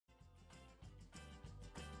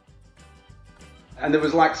And there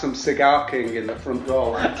was like some Cigar King in the front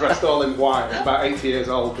row, dressed all in white, about 80 years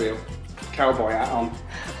old, with a cowboy hat on.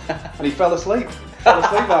 And he fell asleep.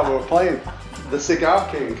 While we were playing. The Cigar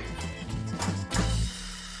King.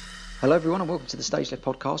 Hello everyone and welcome to the StageLeft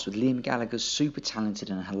Podcast with Liam Gallagher's super talented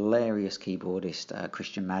and hilarious keyboardist,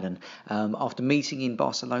 Christian Madden. After meeting in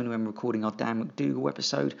Barcelona and recording our Dan McDougall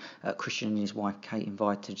episode, Christian and his wife Kate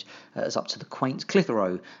invited us up to the quaint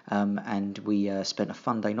Clitheroe, and we spent a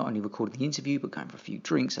fun day not only recording the interview but going for a few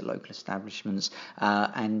drinks at local establishments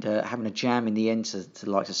and having a jam in the end to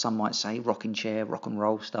like some might say, rocking chair, rock and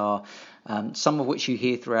roll star, some of which you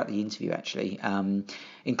hear throughout the interview actually,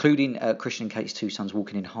 including Christian and Kate's two sons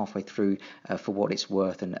walking in halfway through for what it's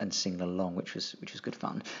worth and singing along, which was good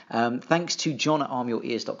fun. Thanks to John at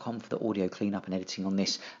armyourears.com for the audio cleanup and editing on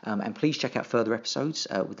this, and please check out further episodes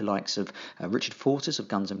with the likes of Richard Fortas of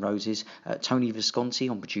Guns N' Roses, Tony Visconti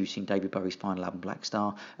on producing David Bowie's final album Black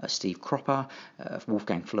Star, Steve Cropper,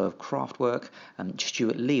 Wolfgang Fleur of Kraftwerk,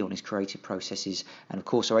 Stuart Lee on his creative processes, and of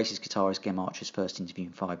course Oasis guitarist Gem Archer's first interview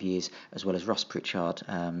in 5 years, as well as Russ Pritchard,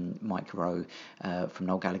 Mike Rowe from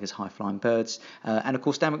Noel Gallagher's High Flying Birds, and of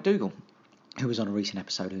course Dan McDougall, who was on a recent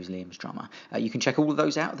episode, who's Liam's drummer. You can check all of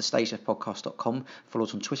those out at thestageleftpodcast.com. Follow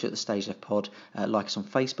us on Twitter at thestageleftpod. Like us on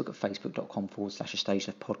Facebook at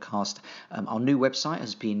facebook.com/thestageleftpodcast. Our new website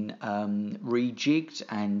has been rejigged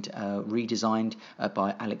and redesigned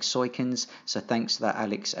by Alex Soykins. So thanks to that,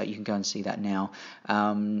 Alex. You can go and see that now.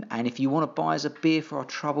 And if you want to buy us a beer for our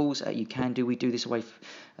troubles, you can do. We do this away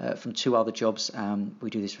from two other jobs. We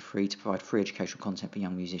do this for free to provide free educational content for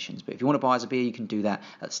young musicians. But if you want to buy us a beer, you can do that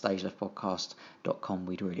at StageLeftPodcast.com.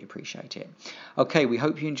 We'd really appreciate it. Okay, we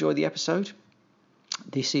hope you enjoyed the episode.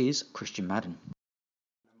 This is Christian Madden.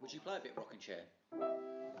 Would you play a bit rocking chair?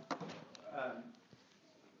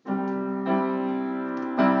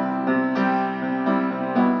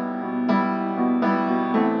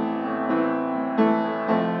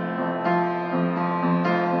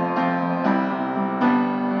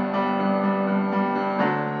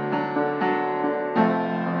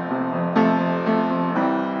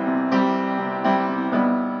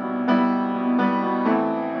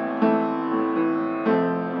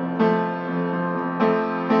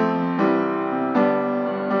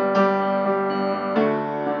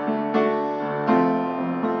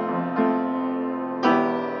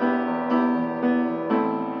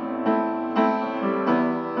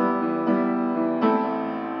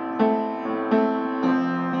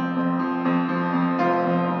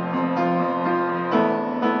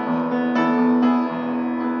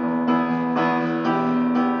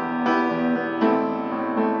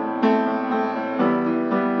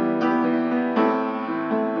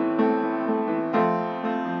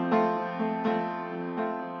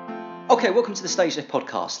 Okay, welcome to the StageLeft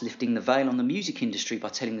Podcast, lifting the veil on the music industry by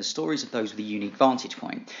telling the stories of those with a unique vantage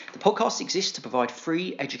point. The podcast exists to provide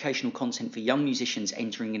free educational content for young musicians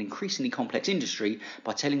entering an increasingly complex industry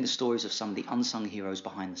by telling the stories of some of the unsung heroes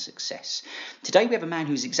behind the success. Today we have a man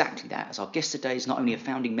who's exactly that, as our guest today is not only a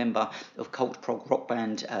founding member of cult prog rock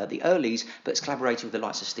band The Earlies, but has collaborated with the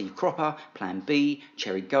likes of Steve Cropper, Plan B,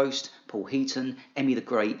 Cherry Ghost, Paul Heaton, Emmy the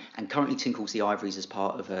Great, and currently tinkles the ivories as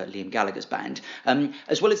part of Liam Gallagher's band.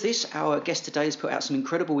 As well as this, our guest today has put out some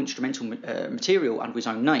incredible instrumental material under his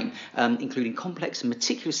own name, including complex and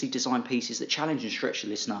meticulously designed pieces that challenge and stretch the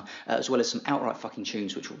listener, as well as some outright fucking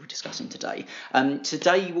tunes, which we'll be discussing today.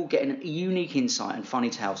 Today you will get a unique insight and funny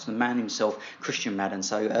tales from the man himself, Christian Madden.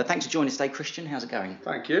 So thanks for joining us today, Christian. How's it going?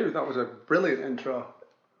 Thank you. That was a brilliant intro.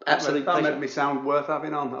 Absolutely. That made me sound worth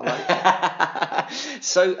having on. I like it.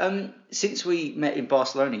 So, since we met in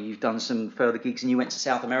Barcelona, you've done some further gigs and you went to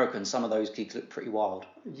South America, and some of those gigs look pretty wild.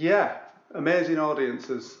 Yeah, amazing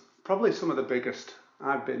audiences. Probably some of the biggest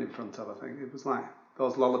I've been in front of, I think. It was like,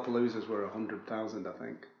 those Lollapaloozas were 100,000, I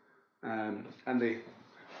think. And they,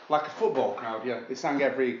 like a football crowd, yeah. They sang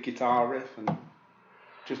every guitar riff and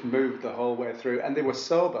just moved the whole way through. And they were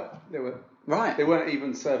sober. They weren't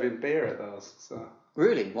even serving beer at those, so...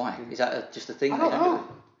 Really? Why? Is that just a thing? I don't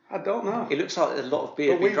know. It looks like a lot of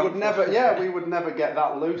beer. But we would never get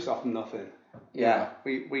that loose off nothing. Yeah.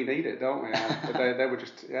 We need it, don't we? But they were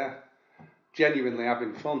just genuinely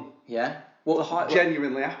having fun. Yeah.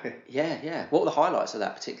 Genuinely happy. Yeah. What were the highlights of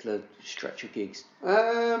that particular stretch of gigs?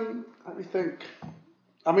 Let me think.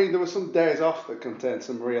 I mean, there were some days off that contained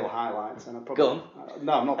some real highlights, and I probably... Go on.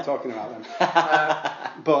 No, I'm not talking about them.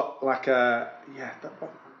 But like,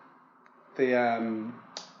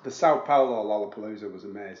 the Sao Paulo Lollapalooza was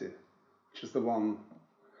amazing, which is the one.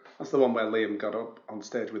 That's the one where Liam got up on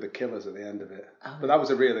stage with the Killers at the end of it. Oh. But that was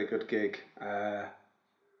a really good gig.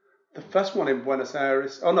 The first one in Buenos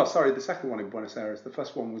Aires. Oh no, sorry, the second one in Buenos Aires. The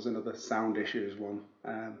first one was another sound issues one.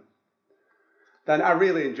 Then I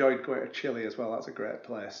really enjoyed going to Chile as well. That's a great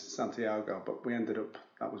place, Santiago. But we ended up,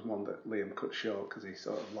 that was one that Liam cut short because he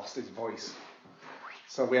sort of lost his voice.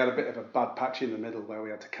 So we had a bit of a bad patch in the middle where we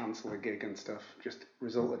had to cancel a gig and stuff. Just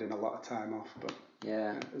resulted in a lot of time off. But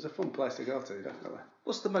yeah, it was a fun place to go to, definitely.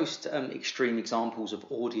 What's the most extreme examples of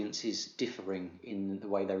audiences differing in the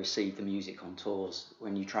way they receive the music on tours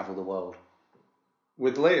when you travel the world?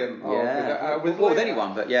 With Liam? Yeah, with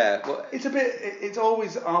anyone, but yeah. Well, it's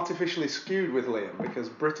always artificially skewed with Liam because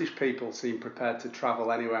British people seem prepared to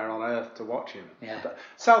travel anywhere on earth to watch him. Yeah. But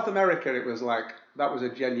South America, it was like, that was a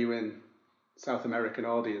genuine South American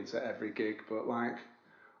audience at every gig, but like,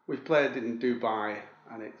 we've played in Dubai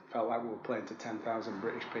and it felt like we were playing to 10,000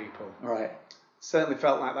 British people. Right. Certainly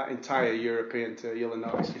felt like that entire European tour. You'll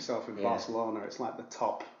have noticed yourself in Barcelona, it's like the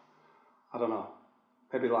top, I don't know,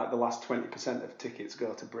 maybe like the last 20% of tickets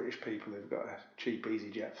go to British people who've got a cheap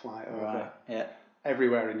EasyJet flight over. Right. Yeah.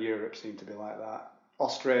 Everywhere in Europe seemed to be like that.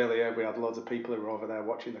 Australia, we had loads of people who were over there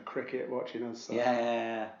watching the cricket, watching us. So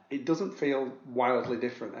yeah. It doesn't feel wildly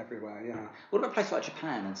different everywhere, you know. What about places like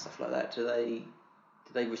Japan and stuff like that? Are they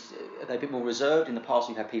a bit more reserved? In the past,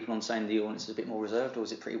 you've had people on saying the audience is a bit more reserved, or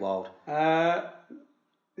is it pretty wild? Yeah,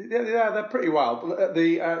 they're pretty wild.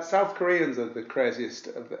 The South Koreans are the craziest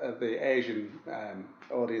of the Asian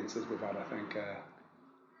audiences we've had, I think.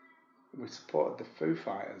 We supported the Foo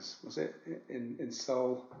Fighters, was it, in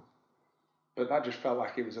Seoul? But that just felt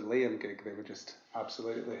like it was a Liam gig. They were just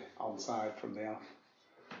absolutely on side from the off.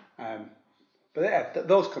 But yeah,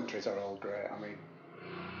 those countries are all great. I mean,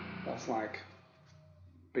 that's like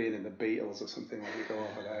being in the Beatles or something when you go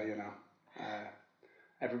over there, you know.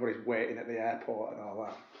 Everybody's waiting at the airport and all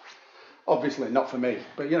that. Obviously not for me,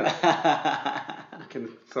 but you know, you can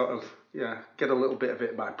sort of get a little bit of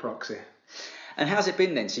it by proxy. And how's it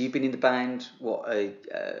been then? So you've been in the band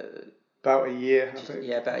about a year, I think.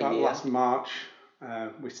 Yeah, about a year. Last March,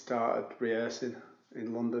 we started rehearsing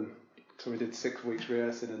in London. So we did 6 weeks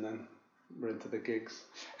rehearsing and then we're into the gigs.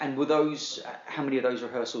 And were those? How many of those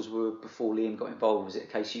rehearsals were before Liam got involved? Was it a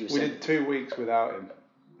case you were? We did 2 weeks without him.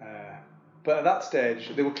 But at that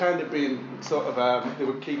stage, they were kind of being sort of, they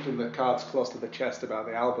were keeping the cards close to the chest about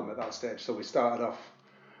the album at that stage. So we started off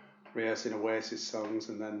rehearsing Oasis songs,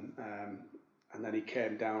 and then he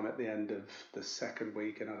came down at the end of the second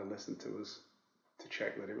week and had a listen to us to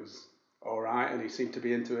check that it was all right, and he seemed to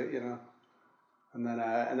be into it, you know. And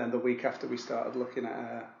then the week after, we started looking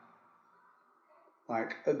at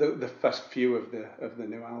like the first few of the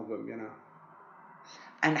new album, you know.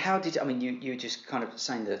 And how did, I mean, you were just kind of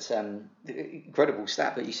saying that, incredible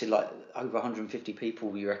stat, but you said like over 150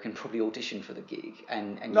 people, you reckon, probably auditioned for the gig.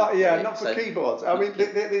 Not for keyboards. I mean,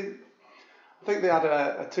 I think they had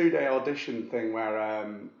a 2-day audition thing where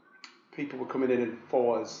people were coming in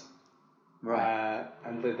fours. Right.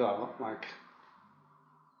 And they'd like,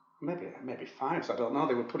 maybe fives, I don't know.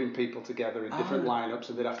 They were putting people together in different lineups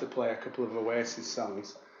and they'd have to play a couple of Oasis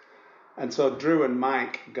songs. And so Drew and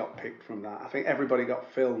Mike got picked from that. I think everybody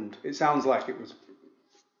got filmed. It sounds like it was...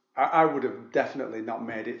 I would have definitely not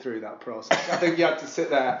made it through that process. I think you had to sit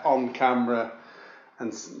there on camera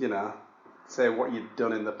and, you know, say what you'd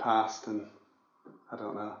done in the past and, I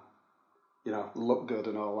don't know, you know, look good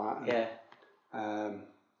and all that. Yeah.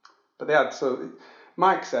 But they had... So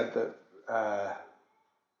Mike said that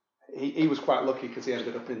he was quite lucky because he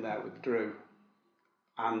ended up in there with Drew.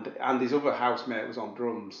 And his other housemate was on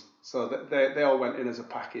drums, so they all went in as a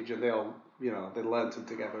package, and they all, you know, they learnt them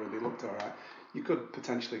together, and they looked all right. You could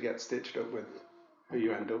potentially get stitched up with who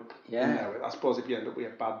you end up in there with. I suppose if you end up with a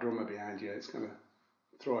bad drummer behind you, it's going to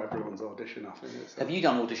throw everyone's audition off, isn't it? So, have you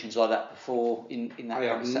done auditions like that before in that? I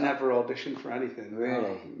have never auditioned for anything.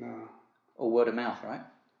 Really? No. Or word of mouth, right?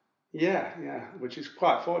 Yeah, which is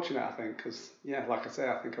quite fortunate, I think, because, like I say,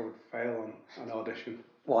 I think I would fail on an audition.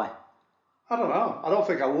 Why? I don't know. I don't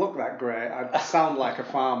think I look that great. I sound like a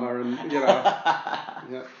farmer, and you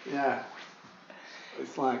know, yeah.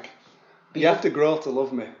 It's like you have to grow to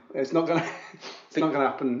love me. It's not gonna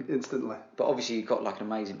happen instantly. But obviously, you've got like an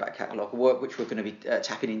amazing back catalogue of work, which we're going to be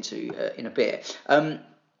tapping into in a bit.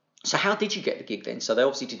 So how did you get the gig then? So they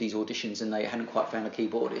obviously did these auditions, and they hadn't quite found a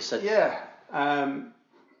keyboardist. So yeah.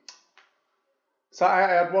 So I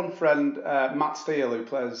had one friend, Matt Steele, who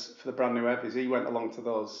plays for the Brand New Heavies. He went along to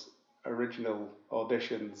those original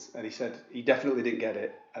auditions, and he said he definitely didn't get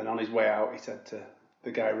it, and on his way out he said to the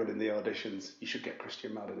guy running the auditions, you should get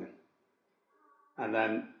Christian Madden in. And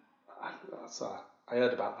then so I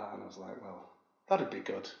heard about that and I was like, well, that'd be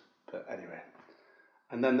good, but anyway.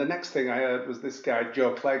 And then the next thing I heard was this guy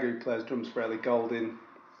Joe Clegg, who plays drums for Ellie Goulding,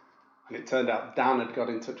 And it turned out Dan had got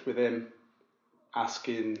in touch with him,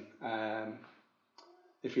 asking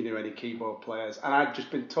if he knew any keyboard players. And I'd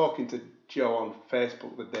just been talking to Joe on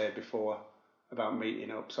Facebook the day before about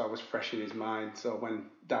meeting up, so I was fresh in his mind. So when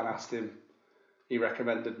Dan asked him, he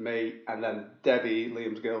recommended me, and then Debbie,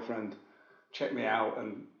 Liam's girlfriend, checked me out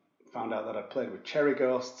and found out that I played with Cherry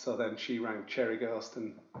Ghost. So then she rang Cherry Ghost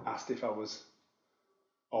and asked if I was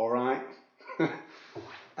all right.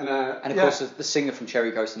 And of course, the singer from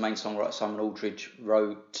Cherry Ghost, the main songwriter Simon Aldridge,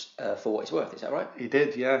 wrote For What It's Worth. Is that right? He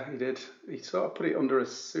did, yeah, he did. He sort of put it under a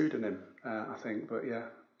pseudonym, I think, but yeah,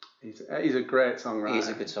 he's a great songwriter. He's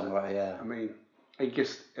a good songwriter, yeah. I mean, he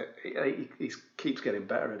keeps getting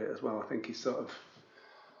better at it as well. I think he's sort of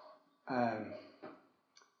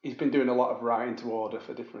he's been doing a lot of writing to order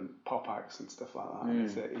for different pop acts and stuff like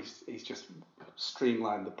that. He's just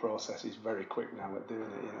streamlined the process. He's very quick now at doing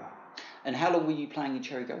it, you know. And how long were you playing in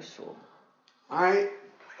Cherry Ghost for? I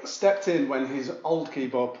stepped in when his old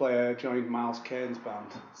keyboard player joined Miles Kane's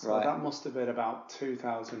band. So that must have been about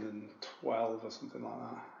 2012 or something like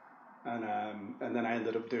that. And then I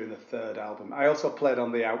ended up doing the third album. I also played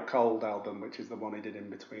on the Out Cold album, which is the one he did in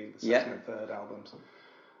between the second and third albums.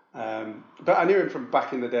 But I knew him from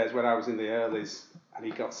back in the days when I was in the earlys, and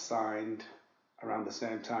he got signed around the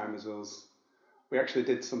same time as us. We actually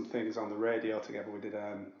did some things on the radio together. We did.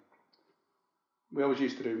 We always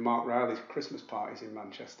used to do Mark Riley's Christmas parties in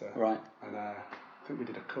Manchester. Right. And I think we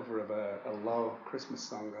did a cover of a Low Christmas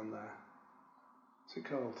song on there. What's it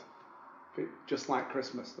called? Just Like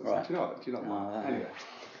Christmas. Right. Do you know that?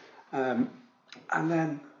 Anyway. And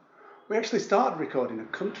then we actually started recording a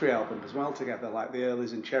country album as well together, like the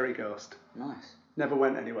Earlys and Cherry Ghost. Nice. Never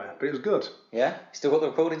went anywhere, but it was good. Yeah? Still got the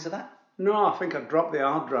recordings of that? No, I think I dropped the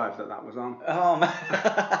hard drive that was on. Oh, man.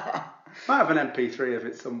 Might have an MP3 of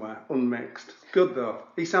it somewhere, unmixed. Good though.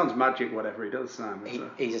 He sounds magic, whatever he does,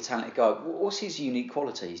 Simon. He's a talented guy. What's his unique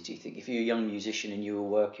qualities, do you think? If you're a young musician and you were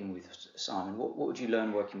working with Simon, what would you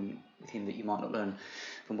learn working with him that you might not learn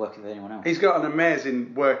from working with anyone else? He's got an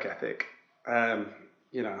amazing work ethic.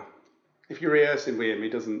 You know, if you're rehearsing with him, he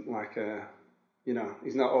doesn't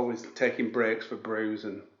he's not always taking breaks for brews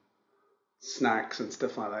and snacks and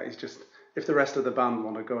stuff like that. He's just, if the rest of the band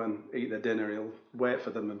want to go and eat their dinner, he'll wait for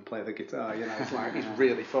them and play the guitar. You know, it's like he's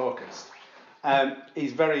really focused.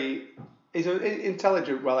 He's an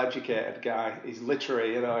intelligent, well-educated guy. He's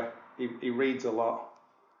literary, you know. He reads a lot.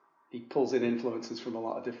 He pulls in influences from a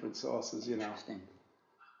lot of different sources, you know. Interesting.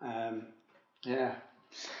 Yeah.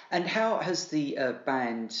 And how has the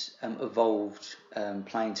band evolved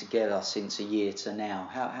playing together since a year to now?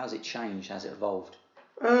 How's it changed? How's it evolved?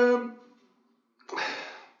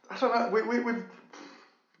 I don't know.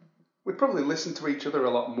 We probably listen to each other a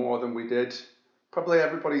lot more than we did. Probably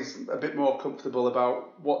everybody's a bit more comfortable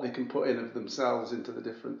about what they can put in of themselves into the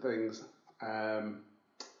different things.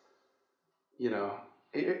 You know,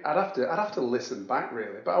 I'd have to listen back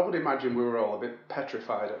really, but I would imagine we were all a bit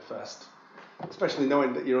petrified at first, especially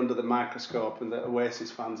knowing that you're under the microscope and that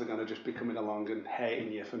Oasis fans are going to just be coming along and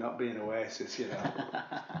hating you for not being Oasis, you know.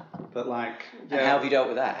 But like, yeah. And how have you dealt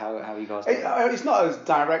with that? How are you guys doing? It's not as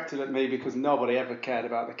directed at me because nobody ever cared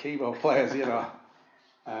about the keyboard players, you know.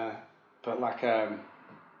 But like, I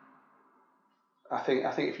think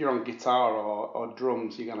if you're on guitar or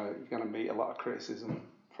drums, you're gonna meet a lot of criticism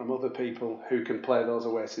from other people who can play those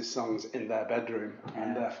Oasis songs in their bedroom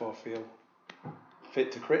and therefore feel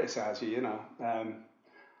fit to criticise you, you know. I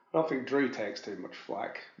don't think Drew takes too much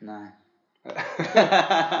flack. No.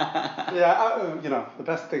 Yeah, you know, the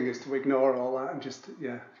best thing is to ignore all that and just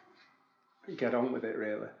get on with it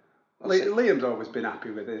really. Liam's always been happy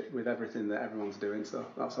with everything that everyone's doing, so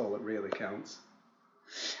that's all that really counts.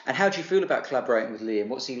 And how do you feel about collaborating with Liam?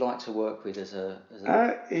 What's he like to work with as a...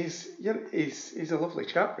 He's a lovely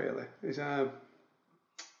chap really. He's a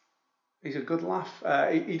good laugh.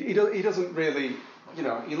 He doesn't really, you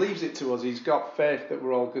know, he leaves it to us. He's got faith that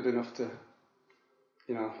we're all good enough to,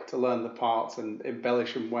 you know, to learn the parts and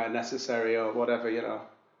embellish them where necessary or whatever, you know.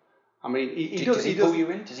 I mean, does he pull you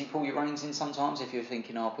in? Does he pull your reins in sometimes if you're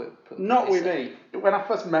thinking, oh, put not with me. When I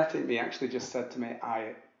first met him, he actually just said to me,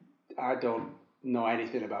 I don't know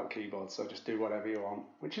anything about keyboards, so just do whatever you want.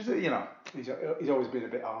 Which is, you know, he's always been a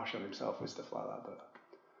bit harsh on himself with stuff like that, but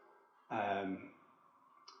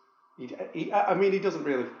I mean, he doesn't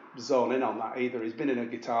really zone in on that either. He's been in a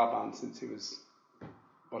guitar band since he was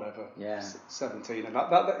 17, and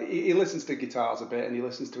that he listens to guitars a bit, and he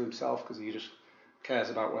listens to himself because he just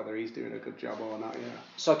cares about whether he's doing a good job or not. Yeah.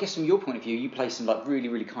 So I guess from your point of view, you play some like really,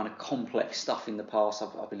 really kind of complex stuff in the past.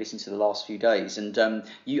 I've been listening to the last few days, and I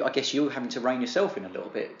guess you're having to rein yourself in a little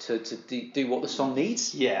bit to do what the song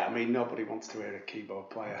needs. Yeah, I mean, nobody wants to hear a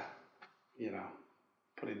keyboard player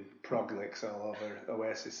putting prog licks all over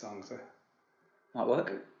Oasis songs. Might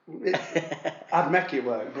work. I'd make it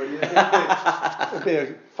work, but it'd be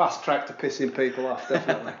a fast track to pissing people off,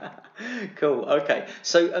 definitely. Cool. Okay.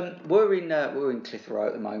 So we're in Clitheroe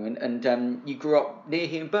at the moment, and you grew up near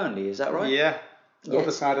here in Burnley, is that right? Yeah.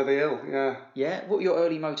 Other side of the hill. Yeah. Yeah. What were your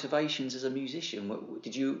early motivations as a musician?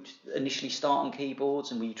 Did you initially start on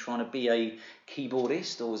keyboards, and were you trying to be a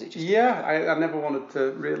keyboardist, or was it just? Yeah, I never wanted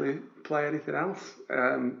to really play anything else.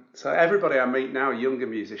 So everybody I meet now, younger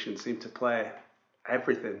musicians, seem to play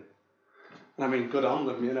everything. And I mean, good on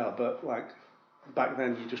them, but like back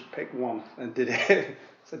then you just picked one and did it.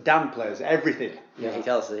 So Dan plays everything. Yeah, he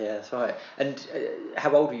does. Yeah, that's right. And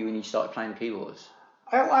how old were you when you started playing the keyboards?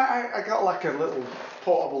 I got like a little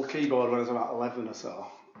portable keyboard when I was about 11 or so.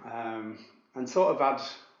 And sort of had,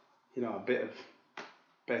 a bit of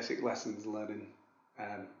basic lessons learning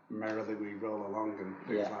Merrily We Roll Along and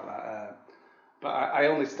things like that. But I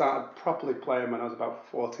only started properly playing when I was about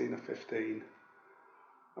 14 or 15.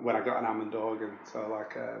 When I got an Hammond organ, so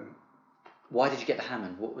like. Why did you get the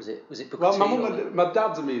Hammond? What was it? Was it Booker Well, T my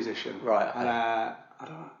dad's a musician, right? Okay.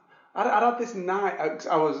 And I had this night.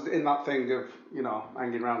 I was in that thing of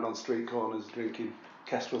hanging around on street corners drinking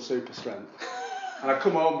Kestrel Super Strength, and I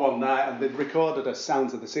come home one night and they'd recorded a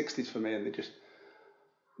Sounds of the '60s for me, and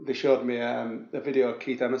they showed me a video of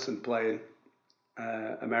Keith Emerson playing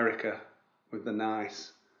America with the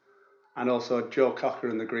Nice, and also Joe Cocker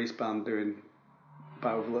and the Grease Band doing.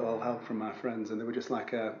 But with a little help from my friends, and they were just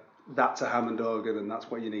like, that's a Hammond organ and that's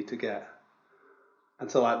what you need to get. And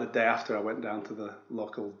so like the day after I went down to the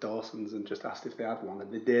local Dawson's and just asked if they had one,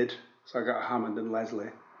 and they did. So I got a Hammond and Leslie.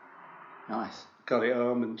 Nice. Got it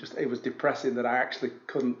home, and it was depressing that I actually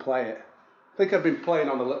couldn't play it. I think I'd been playing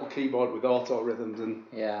on a little keyboard with auto rhythms and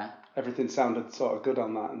everything sounded sort of good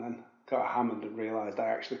on that, and then got a Hammond and realised I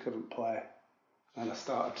actually couldn't play. And I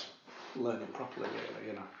started learning properly,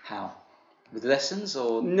 really, How? With lessons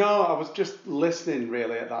or? No, I was just listening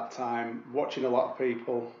really at that time, watching a lot of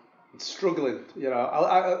people, struggling.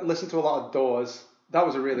 I listened to a lot of Doors. That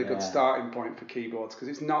was a really good starting point for keyboards because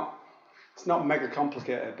it's not mega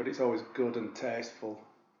complicated, but it's always good and tasteful.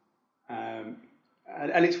 And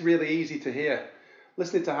it's really easy to hear.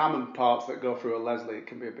 Listening to Hammond parts that go through a Leslie, it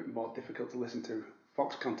can be a bit more difficult to listen to.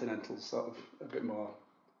 Fox Continental's sort of a bit more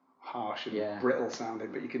harsh and brittle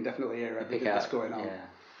sounding, but you can definitely hear everything that's going on.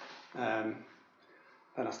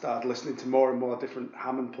 And I started listening to more and more different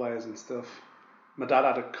Hammond players and stuff. My dad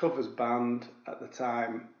had a covers band at the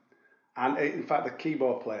time, and in fact the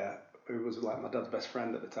keyboard player, who was like my dad's best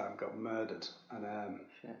friend at the time, got murdered,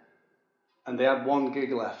 and they had one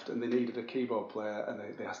gig left and they needed a keyboard player, and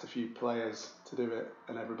they asked a few players to do it,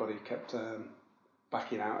 and everybody kept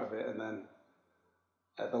backing out of it, and then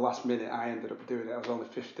at the last minute I ended up doing it. I was only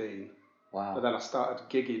 15. Wow. But then I started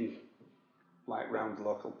gigging like round the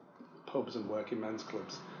local pubs and working men's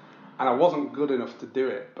clubs, and I wasn't good enough to do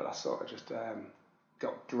it, but I sort of just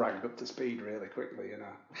got dragged up to speed really quickly,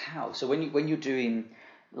 How? So when you're doing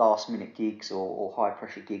last minute gigs or high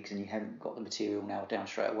pressure gigs and you haven't got the material nailed down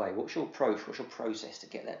straight away, what's your approach? What's your process to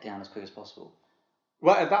get that down as quick as possible?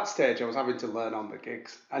 Well, at that stage I was having to learn on the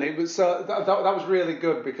gigs, and it was that was really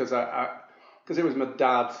good because because it was my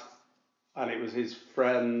dad and it was his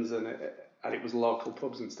friends and it was local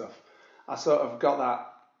pubs and stuff. I sort of got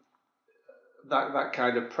that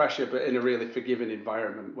kind of pressure, but in a really forgiving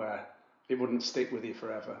environment where it wouldn't stick with you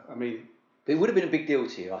forever. I mean, it would have been a big deal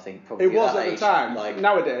to you, I think. Probably it was at age, the time. like,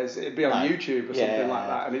 nowadays, it'd be on YouTube or something like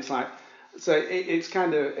that, and it's like, so it's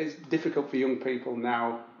difficult for young people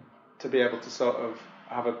now to be able to sort of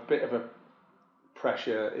have a bit of a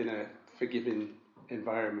pressure in a forgiving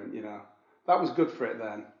environment. That was good for it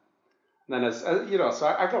then. And then as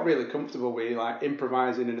so I got really comfortable with like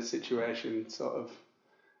improvising in a situation, sort of.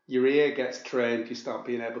 Your ear gets trained, you start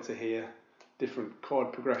being able to hear different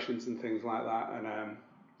chord progressions and things like that, and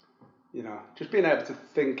just being able to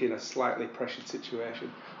think in a slightly pressured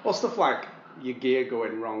situation, or stuff like your gear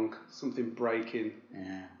going wrong, something breaking,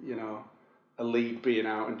 a lead being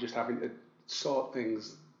out, and just having to sort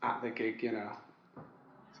things at the gig,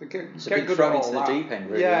 So get good thrown at all into that. The deep end,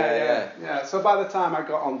 really. Yeah. So by the time I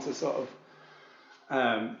got onto sort of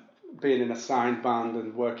being in a signed band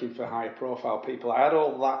and working for higher profile people, I had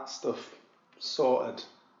all that stuff sorted,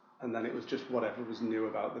 and then it was just whatever was new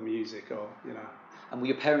about the music, or And were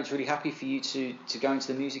your parents really happy for you to go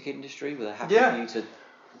into the music industry? Were they happy for you to?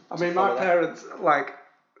 I mean, my parents, like,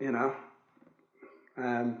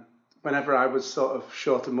 whenever I was sort of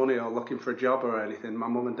short of money or looking for a job or anything, my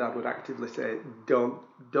mum and dad would actively say, "Don't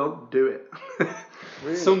do it.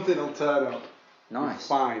 Really? Something will turn up. Nice.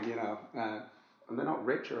 Fine, and they're not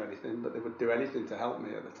rich or anything, but they would do anything to help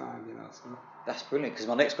me at the time, you know. So that's brilliant, because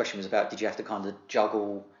my next question was about, did you have to kind of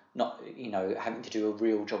juggle, not, you know, having to do a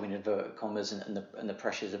real job in inverted commas and the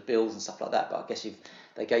pressures of bills and stuff like that, but I guess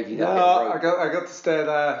they gave you that. No, I got to stay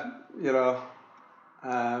there, you know,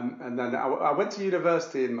 and then I went to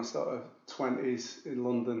university in my sort of 20s in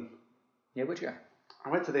London. Yeah, would you? I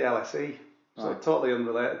went to the LSE. So totally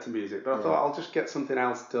unrelated to music, but I thought I'll just get something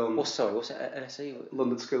else done. What's it, LSE?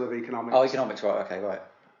 London School of Economics. Oh, economics, right, okay, right.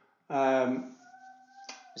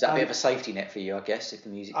 Is that a bit of a safety net for you, I guess, if the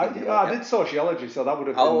music... I did sociology, so that would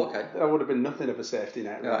have been, that would have been nothing of a safety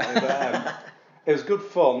net, really. But it was good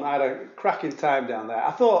fun. I had a cracking time down there.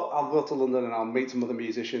 I thought I'll go to London and I'll meet some other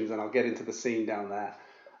musicians and I'll get into the scene down there,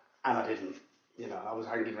 and I didn't. You know, I was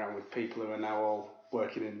hanging around with people who are now all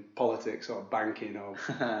working in politics or banking or,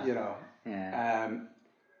 you know... Yeah.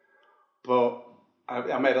 But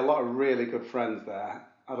I made a lot of really good friends there,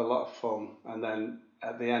 had a lot of fun, and then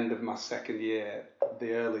at the end of my second year, the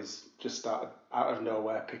earlies just started out of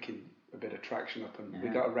nowhere picking a bit of traction up, and we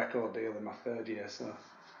got a record deal in my third year, so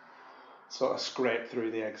sort of scraped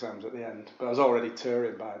through the exams at the end. But I was already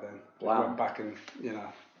touring by then. Wow. I went back and, you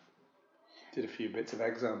know, did a few bits of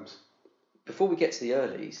exams. Before we get to the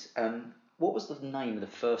earlies, what was the name of the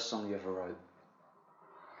first song you ever wrote?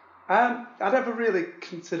 I never really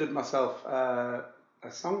considered myself a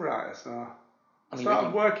songwriter, so I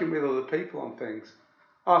started working with other people on things.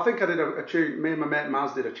 Oh, I think I did a tune, me and my mate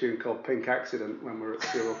Maz did a tune called Pink Accident when we were at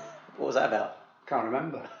school. What was that about? Can't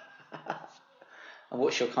remember. And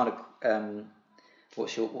what's your kind of,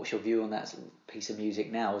 what's your view on that piece of music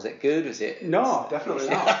now? Was it good? Was it? No, definitely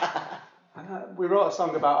not. We wrote a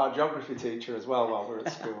song about our geography teacher as well while we were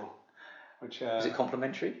at school. Which was it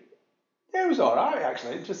complimentary? Yeah, it was all right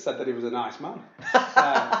actually. It just said that he was a nice man.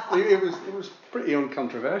 It was pretty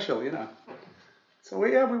uncontroversial, you know. So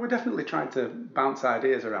we were definitely trying to bounce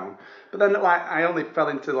ideas around. But then like I only fell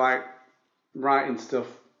into like writing stuff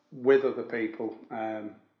with other people,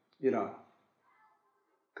 you know.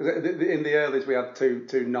 Because in the earlies we had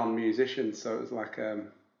two non-musicians, so it was like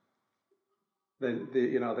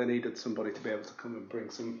they needed somebody to be able to come and bring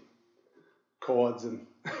some chords and.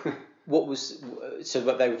 What was so?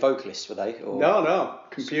 But they were vocalists, were they? Or? No,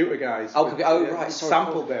 computer guys. Right.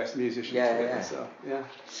 Sample-based musicians. Yeah.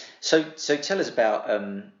 So tell us about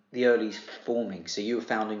the early forming. So you were a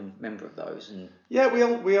founding member of those, and we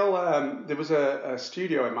all there was a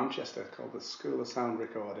studio in Manchester called the School of Sound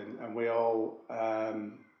Recording, and we all I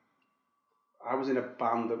was in a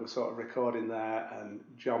band that was sort of recording there, and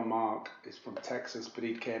John Mark is from Texas, but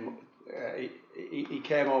he came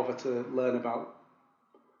over to learn about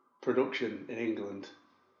production in England.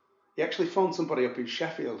 He actually phoned somebody up in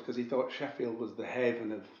Sheffield because he thought Sheffield was the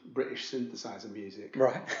haven of British synthesizer music.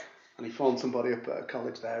 Right. And he phoned somebody up at a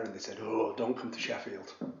college there and they said, "Oh, don't come to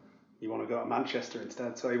Sheffield. You want to go to Manchester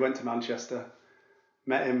instead." So he went to Manchester,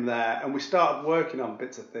 met him there, and we started working on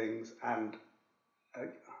bits of things. And I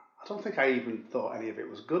don't think I even thought any of it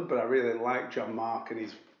was good, but I really liked John Mark and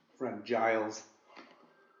his friend Giles.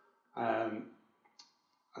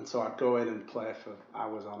 And so I'd go in and play for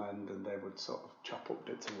hours on end, and they would sort of chop up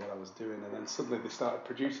bits of what I was doing, and then suddenly they started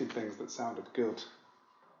producing things that sounded good.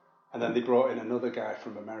 And then they brought in another guy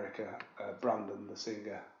from America, Brandon, the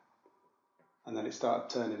singer, and then it started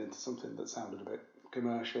turning into something that sounded a bit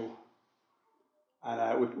commercial.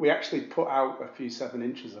 And we actually put out a few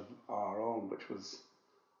 7-inches of our own, which was,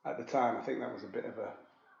 at the time, I think that was a bit of a...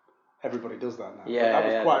 Everybody does that now. Yeah, but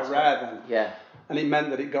that was quite rare then. Yeah. And it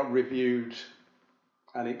meant that it got reviewed...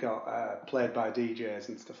 And it got played by DJs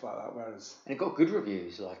and stuff like that. Whereas, and it got good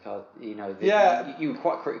reviews, like you were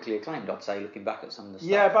quite critically acclaimed, I'd say, looking back at some of the stuff.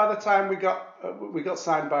 Yeah, by the time we got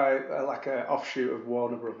signed by like an offshoot of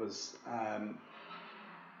Warner Brothers,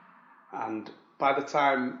 and by the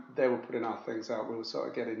time they were putting our things out, we were sort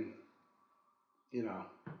of getting, you know,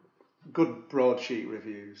 good broadsheet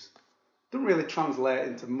reviews. Didn't really translate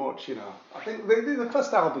into much, you know. I think the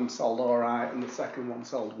first album sold all right, and the second one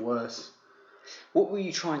sold worse. What were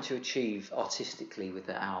you trying to achieve artistically with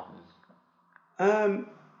that album? I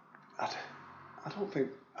don't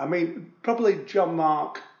think... I mean, probably John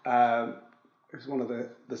Mark, who's one of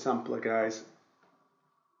the sampler guys.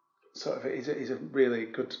 Sort of, he's a really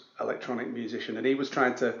good electronic musician, and he was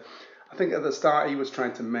trying to... I think at the start he was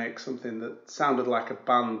trying to make something that sounded like a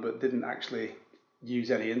band, but didn't actually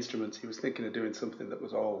use any instruments. He was thinking of doing something that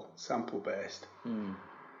was all sample-based. Mm.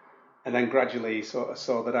 And then gradually he sort of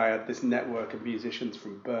saw that I had this network of musicians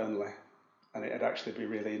from Burnley, and it'd actually be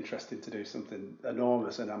really interesting to do something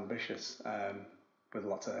enormous and ambitious with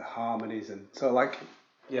lots of harmonies. And so like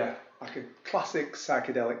a classic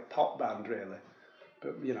psychedelic pop band, really.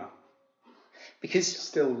 But, you know. Because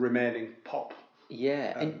still remaining pop.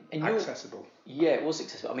 Yeah, and accessible. Yeah, it was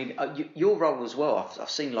accessible. I mean, your role as well. I've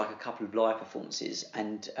seen like a couple of live performances,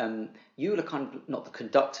 and you were kind of not the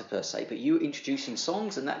conductor per se, but you were introducing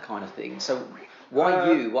songs and that kind of thing. So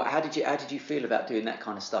why you? How did you feel about doing that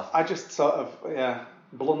kind of stuff? I just sort of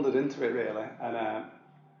blundered into it really, and I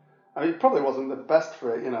mean, it probably wasn't the best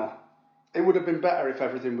for it. It would have been better if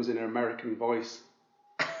everything was in an American voice,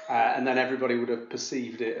 and then everybody would have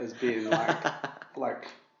perceived it as being like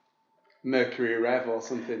Mercury Rev or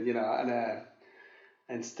something, and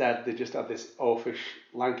instead they just had this oafish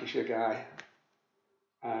Lancashire guy,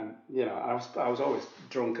 and I was always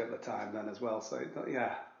drunk at the time then as well, so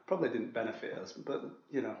probably didn't benefit us, but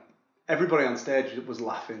everybody on stage was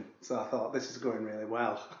laughing, so I thought this is going really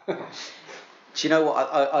well. Do you know what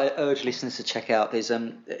I urge listeners to check out? There's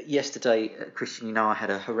yesterday, Christian, I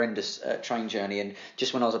had a horrendous train journey, and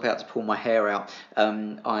just when I was about to pull my hair out,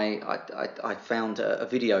 I found a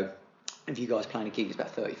video of you guys playing a gig. It's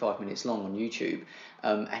about 35 minutes long on YouTube,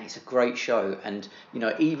 and it's a great show. And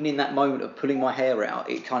even in that moment of pulling my hair out,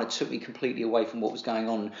 it kind of took me completely away from what was going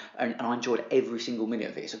on, and I enjoyed every single minute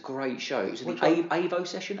of it. It's a great show. It was the Avo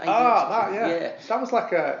session. Yeah. That was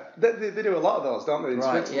like they do a lot of those, don't they? In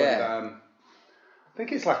Switzerland. Yeah. I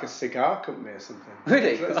think it's like a cigar company or something.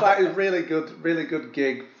 Really? It's like a really good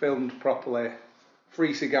gig, filmed properly,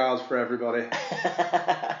 free cigars for everybody.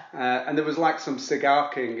 And there was like some Cigar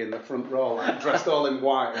King in the front row, dressed all in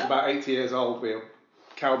white. He was about 80 years old with a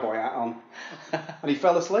cowboy hat on. And he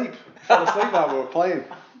fell asleep. While we were playing.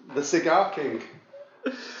 The Cigar King.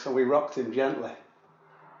 So we rocked him gently.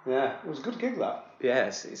 Yeah, it was a good gig, that.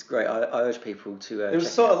 Yes, it's great. I urge people to. It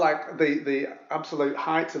was sort of like the absolute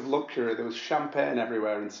height of luxury. There was champagne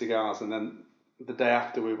everywhere and cigars, and then the day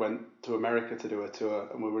after we went to America to do a tour,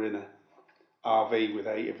 and we were in a RV with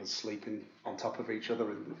 8 of us sleeping on top of each other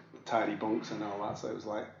in tiny bunks and all that. So it was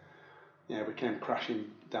like, we came crashing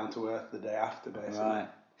down to earth the day after, basically. Right.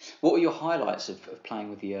 What were your highlights of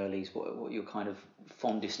playing with the Earlies? What were your kind of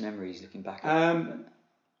fondest memories looking back at it?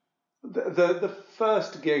 The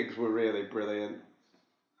first gigs were really brilliant.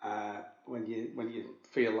 When you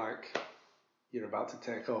feel like you're about to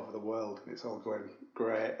take over the world and it's all going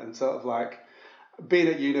great, and sort of like being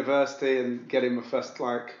at university and getting my first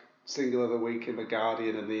single of the week in the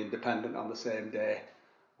Guardian and the Independent on the same day.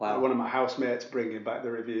 Wow! One of my housemates bringing back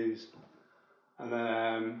the reviews, and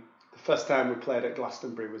then the first time we played at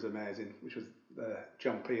Glastonbury was amazing, which was the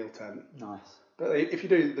John Peel tent. Nice. But if you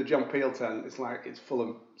do the John Peel tent, it's full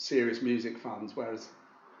of serious music fans, whereas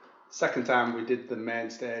second time we did the main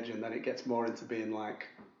stage, and then it gets more into being like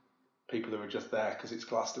people who are just there because it's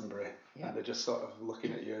Glastonbury, and they're just sort of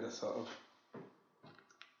looking at you in a sort of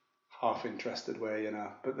half interested way,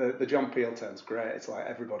 But the John Peel tent's great. It's like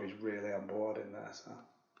everybody's really on board in there. So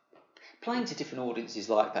playing to different audiences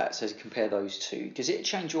like that, so to compare those two, does it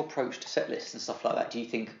change your approach to set lists and stuff like that? Do you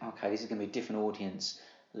think, okay, this is going to be a different audience,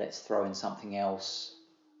 let's throw in something else?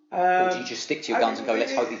 Or do you just stick to your guns and go,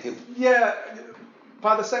 let's hope people... Yeah,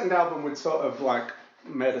 by the second album we'd sort of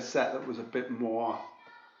made a set that was a bit more,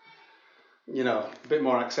 a bit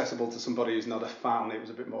more accessible to somebody who's not a fan. It was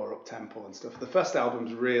a bit more up-tempo and stuff. The first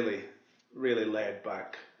album's really, really laid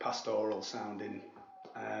back, pastoral sounding.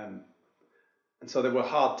 And so there were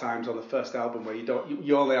hard times on the first album where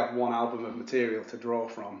you only have one album of material to draw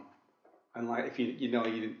from, and if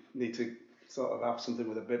you need to sort of have something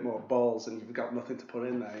with a bit more balls, and you've got nothing to put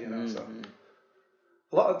in there, Mm-hmm. So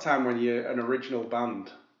a lot of the time when you're an original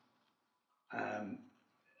band,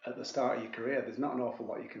 at the start of your career, there's not an awful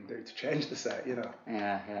lot you can do to change the set,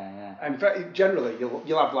 Yeah. In fact, generally you'll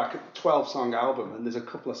have a 12-song album, and there's a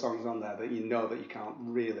couple of songs on there that that you can't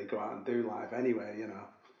really go out and do live anyway,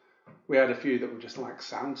 We had a few that were just like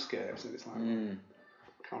soundscapes, and it's like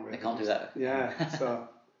they can't do that. Yeah, so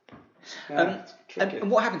it's tricky. And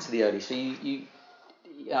what happened to the Early? So you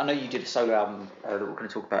I know you did a solo album that we're going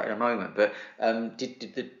to talk about in a moment, but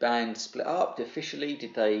did the band split up officially?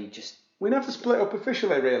 Did they just? We never split up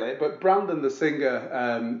officially, really. But Brandon, the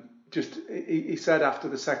singer, he said after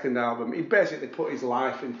the second album, he basically put his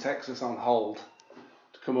life in Texas on hold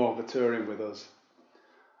to come over touring with us.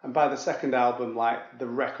 And by the second album, the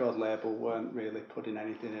record label weren't really putting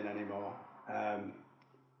anything in anymore.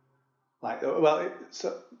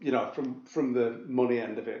 From the money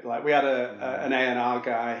end of it, we had an A&R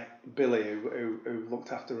guy, Billy, who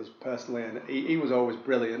looked after us personally, and he was always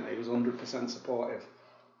brilliant. He was 100% supportive.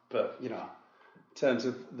 But in terms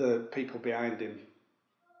of the people behind him,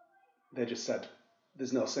 they just said,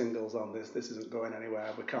 "There's no singles on this. This isn't going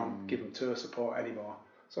anywhere. We can't give them tour support anymore."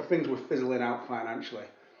 So things were fizzling out financially.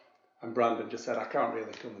 And Brandon just said, "I can't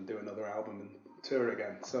really come and do another album and tour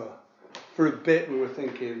again." So for a bit we were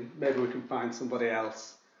thinking maybe we can find somebody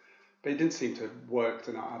else, but it didn't seem to work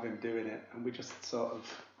to not have him doing it, and we just sort of,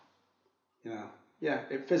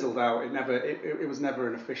 it fizzled out. It was never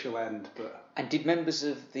an official end. But and did members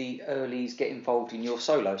of the Earlies get involved in your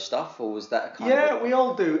solo stuff, or was that we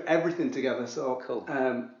all do everything together. So cool.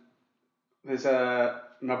 There's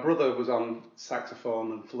my brother was on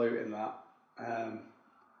saxophone and flute in that,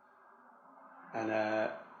 and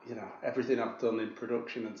everything I've done in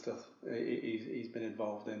production and stuff, he's been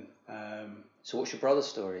involved in. So what's your brother's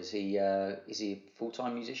story? Is he a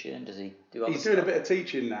full-time musician? Does he do other He's stuff? doing a bit of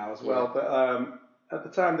teaching now as well, but at the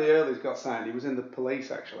time the Earlies got signed, he was in the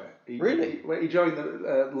police actually. Really? He joined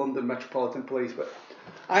the London Metropolitan Police, but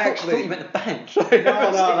I thought you meant the band. No.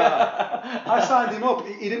 I signed him up.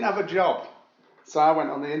 He didn't have a job, so I went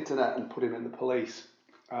on the internet and put him in the police.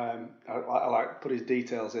 I put his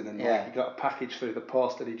details in, and he got a package through the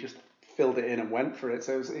post, and he just filled it in and went for it.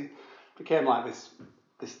 So it became like this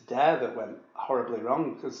dare that went horribly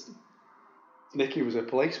wrong because Nicky was a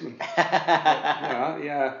policeman.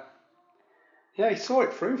 He saw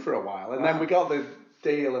it through for a while, and then we got the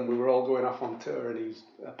deal, and we were all going off on tour, and he was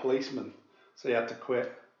a policeman, so he had to quit.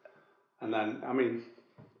 And then,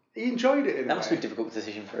 he enjoyed it in a way. That must be a difficult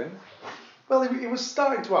decision for him. Well, he was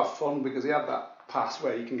starting to have fun because he had that pass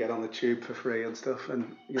where you can get on the tube for free and stuff,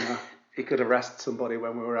 and he could arrest somebody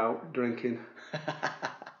when we were out drinking.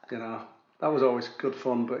 That was always good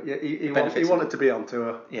fun. But he wanted to be on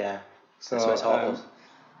tour. Yeah, so that's what his heart was.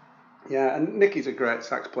 Yeah, and Nicky's a great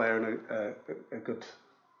sax player and a good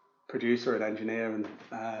producer and engineer, and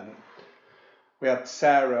we had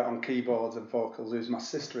Sarah on keyboards and vocals, who's my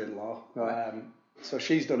sister-in-law. Right. So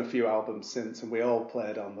she's done a few albums since, and we all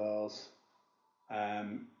played on those.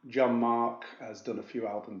 John Mark has done a few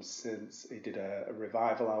albums since. He did a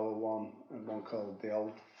Revival Hour one and one called The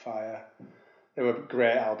Old Fire. They were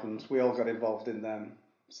great albums. We all got involved in them.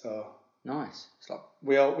 So nice. It's like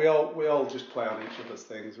we all just play on each other's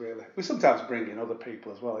things, really. We sometimes bring in other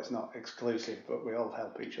people as well. It's not exclusive, but we all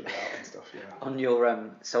help each other out and stuff. Yeah. On your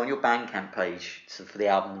on your Bandcamp page, so for the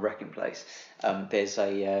album The Wrecking Place, there's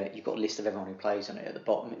you've got a list of everyone who plays on it. At the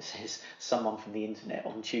bottom it says someone from the internet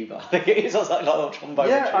on tuba. I think it is like a little trombone.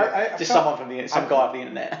 Yeah, someone from some guy off the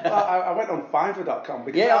internet. I went on Fiverr.com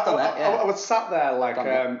because I've done that. I was sat there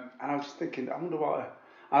and I was just thinking, I wonder what.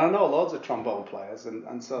 And I know loads of trombone players,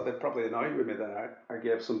 and so they'd probably annoy with me that I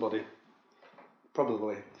gave somebody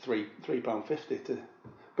probably £3.50 to,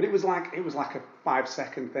 but it was like a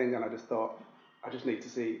 5-second thing, and I just thought I just need to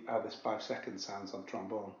see how this 5 seconds sounds on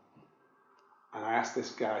trombone, and I asked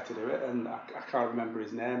this guy to do it, and I can't remember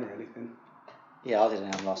his name or anything. Yeah, I did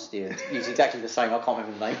it last year. It's exactly the same. I can't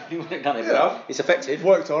remember the name. He wouldn't have done it. It's effective.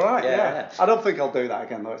 Worked all right. Yeah. I don't think I'll do that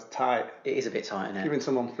again though. It's tight. It is a bit tight, isn't it? Giving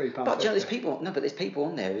someone £3. But there's people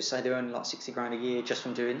on there who say they're earning like $60,000 a year just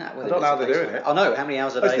from doing that. I don't know how they're doing it. I know how many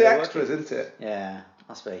hours a day. It's the extras, isn't it? Yeah,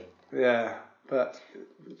 must be. Yeah, but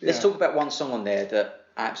let's talk about one song on there that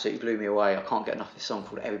absolutely blew me away. I can't get enough of this song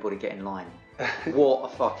called "Everybody Get in Line."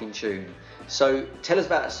 What a fucking tune! So tell us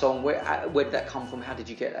about that song. Where did that come from? How did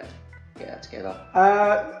you get that together?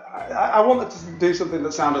 I wanted to do something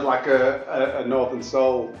that sounded like a Northern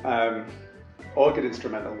Soul organ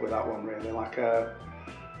instrumental with that one, really, like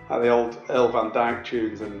the old Earl Van Dyke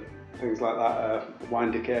tunes and things like that.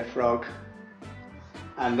 Wind Decay Frog.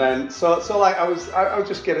 And then so like I was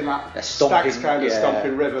just getting that stomping, Stax kind of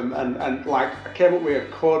stomping rhythm, and like I came up with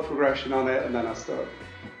a chord progression on it, and then I started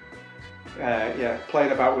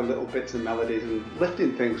playing about with little bits of melodies and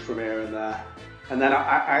lifting things from here and there. And then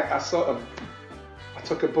I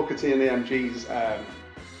took a Booker T and the MG's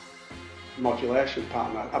modulation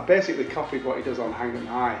pattern. I basically copied what he does on Hang 'em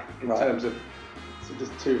High in terms of, so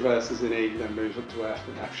just 2 verses in E, then moves up to F,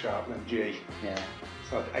 then F sharp, then G. Yeah.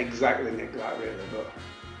 So I exactly nicked that really, but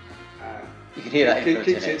you can hear that influence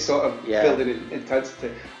keeps in it sort of building in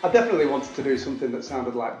intensity. I definitely wanted to do something that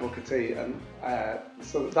sounded like Booker T, and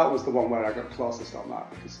so that was the one where I got closest on that,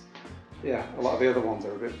 because a lot of the other ones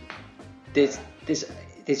are a bit. There's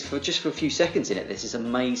for a few seconds in it, there's this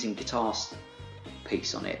amazing guitar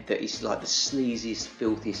piece on it that is like the sleaziest,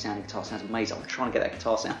 filthiest sounding guitar. Sounds amazing. I've been trying to get that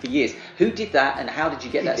guitar sound for years. Who did that, and how did you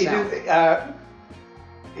get that sound?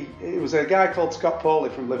 It was a guy called Scott Pawley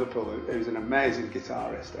from Liverpool, who's an amazing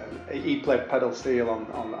guitarist, and he played pedal steel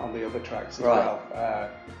on the other tracks as well.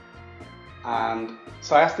 And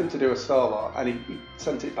so I asked him to do a solo, and he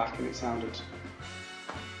sent it back, and it sounded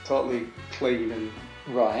totally clean and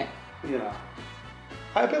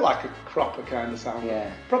a bit like a cropper kind of sound.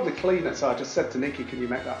 Yeah. Probably cleaner. So I just said to Nicky, "Can you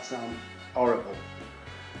make that sound horrible?"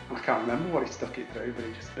 I can't remember what he stuck it through, but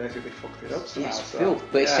he just basically fucked it up somehow. Yes, filth,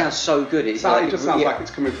 but it sounds so good. It just sounds like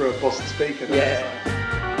it's coming through a bust speaker. Yeah.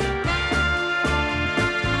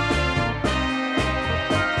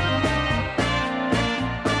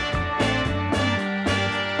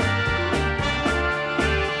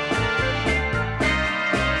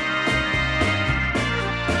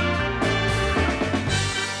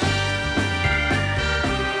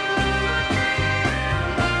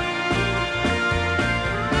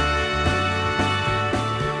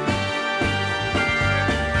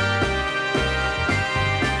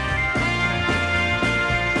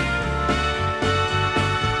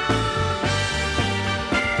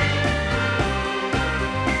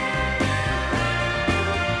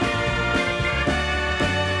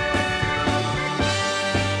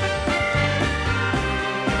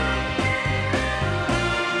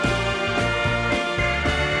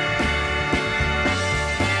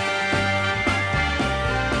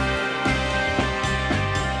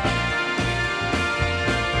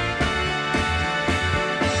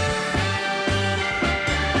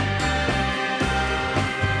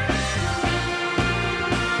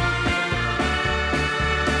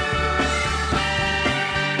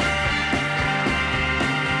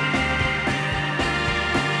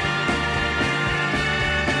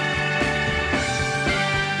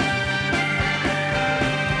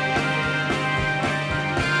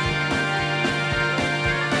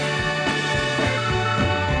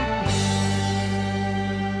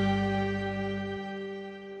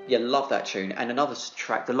 Yeah, love that tune. And another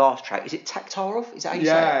track, the last track, is it Taktarov? Is that how you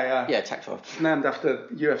say it? Yeah. Yeah, Taktarov. It's named after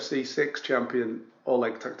UFC 6 champion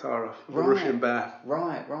Oleg Taktarov, the Russian bear.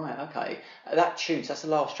 Right, okay. That tune, so that's the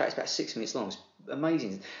last track, it's about 6 minutes long. It's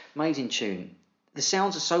amazing tune. The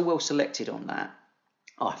sounds are so well selected on that,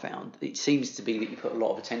 I found. It seems to be that you put a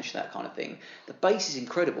lot of attention to that kind of thing. The bass is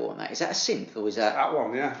incredible on that. Is that a synth or is that... That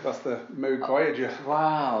one, yeah. That's the Moog Voyager.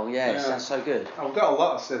 Wow, yeah, it sounds so good. I've got a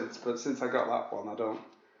lot of synths, but since I got that one,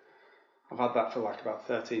 I've had that for like about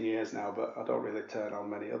 13 years now, but I don't really turn on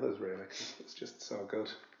many others really, because it's just so good.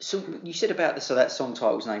 So you said about this, so that song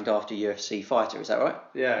title was named after UFC fighter, is that right?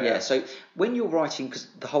 Yeah. So when you're writing, because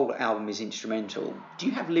the whole album is instrumental, do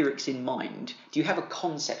you have lyrics in mind? Do you have a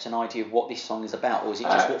concept, an idea of what this song is about, or is it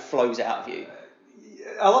just what flows out of you?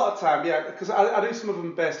 A lot of time, yeah, because I do some of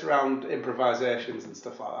them based around improvisations and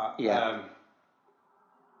stuff like that. Yeah.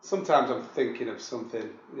 Sometimes I'm thinking of something,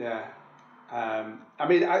 yeah. I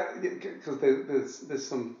mean, because there's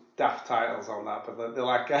some daft titles on that, but they're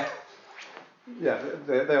like,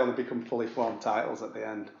 they only become fully formed titles at the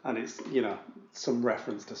end, and it's some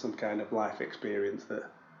reference to some kind of life experience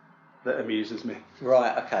that amuses me.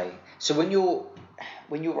 Right. Okay. So when you're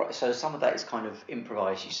so some of that is kind of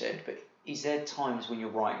improvised, you said, but is there times when you're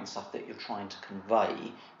writing stuff that you're trying to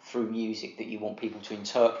convey through music that you want people to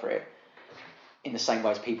interpret in the same way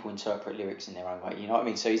as people interpret lyrics in their own way? You know what I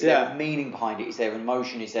mean? So is there a meaning behind it? Is there an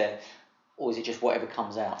emotion? Or is it just whatever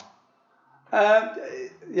comes out?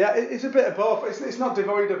 It's a bit of both. It's not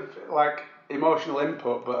devoid of like emotional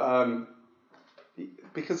input, but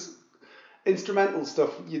because instrumental stuff,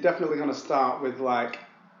 you're definitely going to start with like,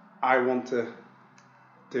 I want to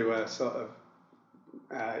do a sort of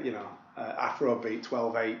Afrobeat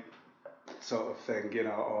 12/8 sort of thing,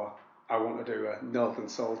 or I want to do a Northern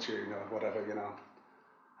Soul tune or whatever,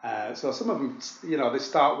 So some of them, they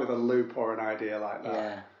start with a loop or an idea like that.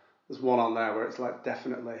 Yeah. There's one on there where it's like,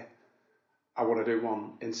 definitely, I want to do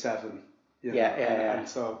one in 7. And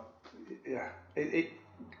so,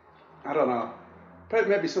 I don't know.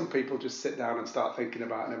 Maybe some people just sit down and start thinking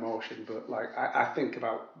about an emotion, but like I think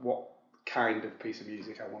about what kind of piece of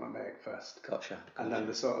music I want to make first. Gotcha. And then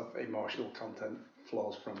the sort of emotional content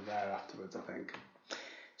flows from there afterwards, I think.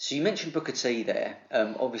 So you mentioned Booker T there,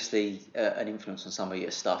 obviously an influence on some of your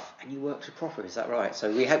stuff, and you worked with Cropper, is that right? So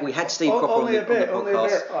we had Steve Cropper on the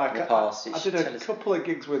podcast like, in the past. I did a couple of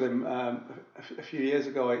gigs with him a few years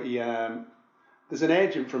ago. There's an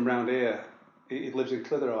agent from round here, he lives in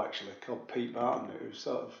Clitheroe actually, called Pete Barton, who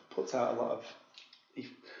sort of puts out a lot of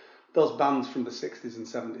those bands from the 60s and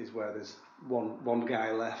 70s where there's one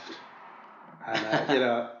guy left,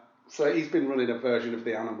 and so he's been running a version of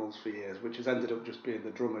The Animals for years, which has ended up just being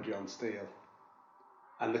the drummer John Steele.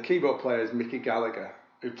 And the keyboard player is Mickey Gallagher,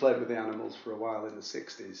 who played with The Animals for a while in the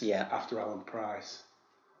 60s after Alan Price,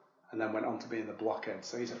 and then went on to be in the Blockheads.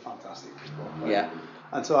 So he's a fantastic keyboard player. Yeah.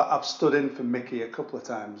 And so I've stood in for Mickey a couple of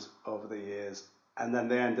times over the years, and then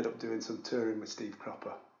they ended up doing some touring with Steve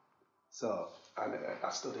Cropper. So I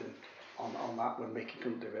stood in on that when Mickey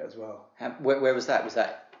couldn't do it as well. Where was that? Was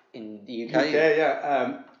that in the UK? UK,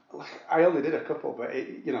 yeah. I only did a couple, but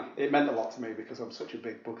it meant a lot to me because I'm such a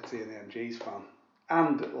big Booker T and the MGs fan.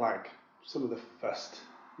 And like some of the first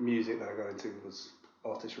music that I got into was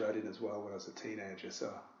Otis Redding as well when I was a teenager.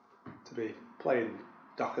 So to be playing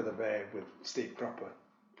Dock of the Bay with Steve Cropper,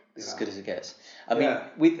 as good as it gets. I mean,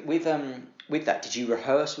 with that, did you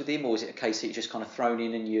rehearse with him, or was it a case that you're just kind of thrown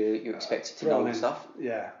in and you're expected to know stuff?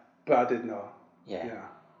 Yeah, but I did know. Yeah.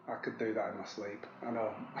 I could do that in my sleep. I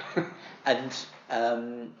know.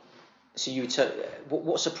 And so you would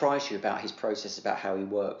what surprised you about his process, about how he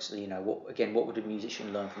works? You know, what would a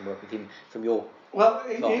musician learn from working with him from your? Well,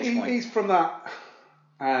 he's from that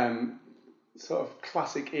sort of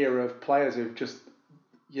classic era of players who've just,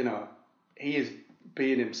 you know, he is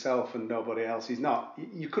being himself and nobody else. He's not.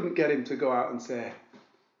 You couldn't get him to go out and say,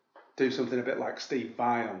 do something a bit like Steve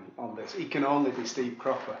Vai on this. He can only be Steve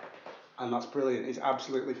Cropper, and that's brilliant. He's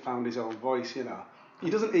absolutely found his own voice. You know, he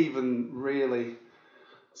doesn't even really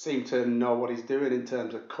seem to know what he's doing in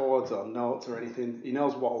terms of chords or notes or anything. He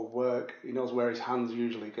knows what will work. He knows where his hands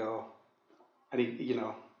usually go, and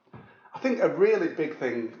I think a really big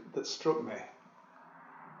thing that struck me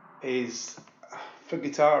is, for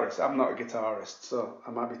guitarists, I'm not a guitarist, so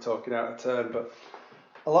I might be talking out of turn, but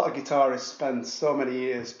a lot of guitarists spend so many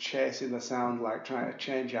years chasing the sound, like trying to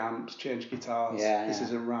change amps, change guitars. This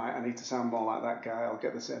isn't right, I need to sound more like that guy, I'll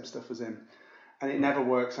get the same stuff as him. And it never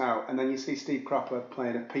works out. And then you see Steve Cropper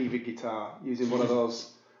playing a Peavey guitar, using one of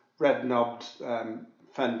those red-knobbed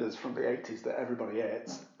Fenders from the 80s that everybody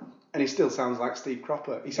hates. And he still sounds like Steve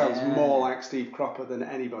Cropper. He sounds more like Steve Cropper than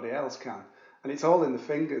anybody else can. And it's all in the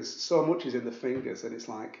fingers. So much is in the fingers, and it's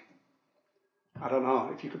like, I don't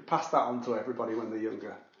know, if you could pass that on to everybody when they're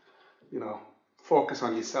younger, you know, focus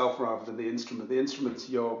on yourself rather than the instrument. The instrument's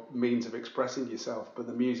your means of expressing yourself, but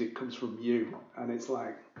the music comes from you. And it's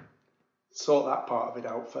like, sort that part of it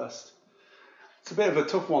out first. It's a bit of a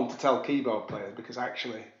tough one to tell keyboard players, because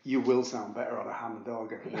actually you will sound better on a Hammond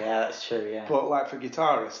organ. Yeah, that's true, yeah. But like for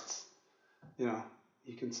guitarists, you know,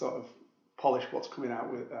 you can sort of polish what's coming out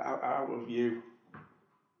of you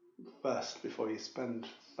first before you spend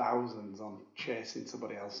thousands on chasing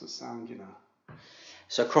somebody else's sound, you know.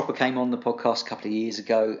 So Cropper came on the podcast a couple of years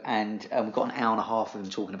ago, and we've got an hour and a half of him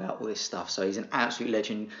talking about all this stuff. So he's an absolute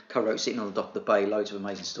legend. Co-wrote Sitting on the Dock of the Bay, loads of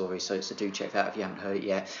amazing stories. So do check that out if you haven't heard it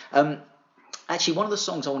yet. Actually, one of the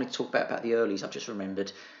songs I wanted to talk about the earlies, I've just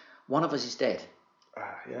remembered. One of Us Is Dead.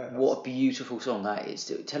 What a beautiful song that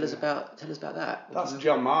is. Tell us about that. That's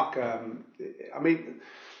John Mark. I mean,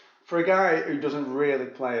 for a guy who doesn't really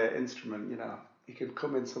play an instrument, you know, he can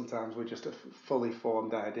come in sometimes with just a fully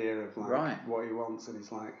formed idea of what he wants, and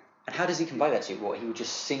he's like. And how does he convey that to you? What, he would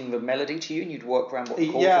just sing the melody to you, and you'd work around what the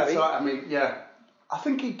chords would be? So I mean, I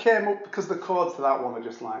think he came up because the chords to that one are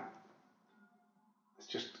just like, it's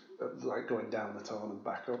just like going down the tone and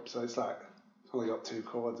back up. So it's like it's only got 2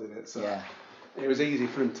 chords in it. So it was easy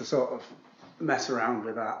for him to sort of mess around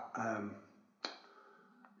with that.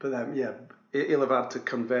 But then he'll have had to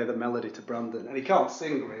convey the melody to Brandon, and he can't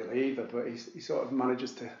sing really either, but he sort of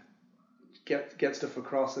manages to get stuff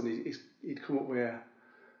across, and he'd come up with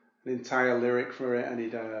an entire lyric for it, and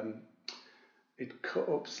he'd cut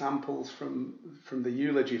up samples from the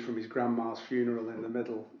eulogy from his grandma's funeral in the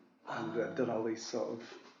middle, and done all these sort of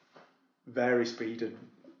very speeded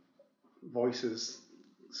voices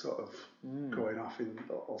sort of going off in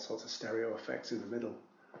all sorts of stereo effects in the middle.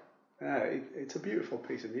 It's a beautiful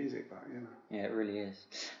piece of music, that, you know. Yeah, it really is.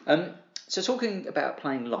 So talking about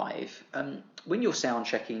playing live, when you're sound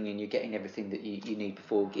checking and you're getting everything that you need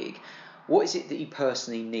before a gig, what is it that you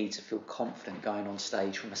personally need to feel confident going on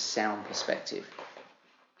stage from a sound perspective?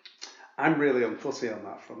 I'm really unfussy on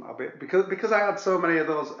that front a bit, because I had so many of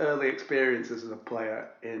those early experiences as a player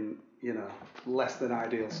in, you know, less than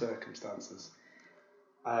ideal circumstances.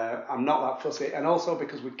 I'm not that fussy, and also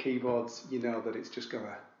because with keyboards, you know that it's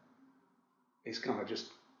gonna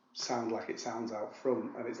just sound like it sounds out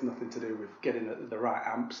front, and it's nothing to do with getting the right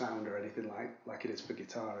amp sound or anything like it is for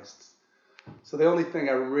guitarists. So the only thing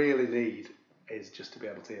I really need is just to be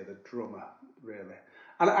able to hear the drummer, really.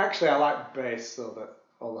 And actually I like bass so that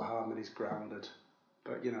all the harmony's grounded,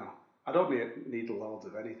 but you know, I don't need loads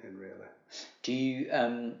of anything really. Do you?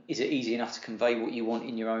 Is it easy enough to convey what you want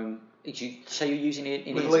in your own? Did you say you're using it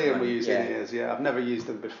in with ears? With Liam, we're using ears. Yeah, I've never used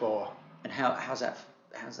them before. And how's that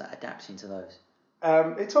adapting to those?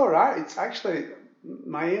 It's all right. It's actually,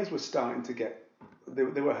 my ears were starting to get.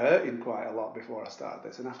 They were hurting quite a lot before I started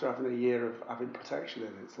this, and after having a year of having protection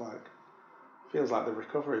in, it's like feels like they're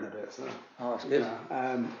recovering a bit. So. Oh, that's good.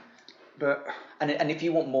 But and if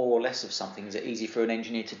you want more or less of something, is it easy for an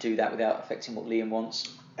engineer to do that without affecting what Liam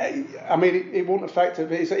wants? I mean, it won't affect it,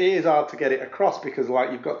 but it is hard to get it across because,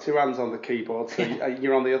 like, you've got 2 hands on the keyboard, so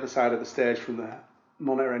you're on the other side of the stage from the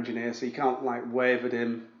monitor engineer, so you can't like wave at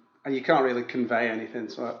him, and you can't really convey anything.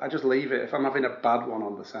 So I just leave it. If I'm having a bad one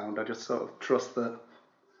on the sound, I just sort of trust that,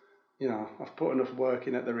 you know, I've put enough work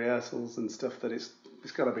in at the rehearsals and stuff that it's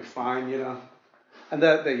got to be fine, you know. And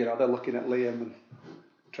they're looking at Liam and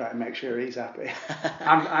trying to make sure he's happy.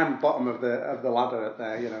 I'm bottom of the ladder at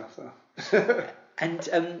there, you know. So.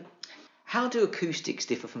 And how do acoustics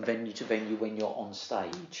differ from venue to venue when you're on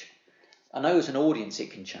stage? I know as an audience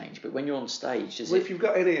it can change, but when you're on stage, if you've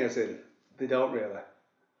got in-ears in, they don't really.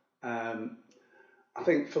 I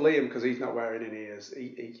think for Liam, because he's not wearing in-ears,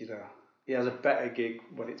 he has a better gig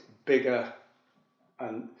when it's bigger,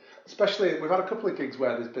 and especially we've had a couple of gigs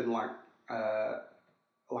where there's been like a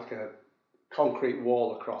concrete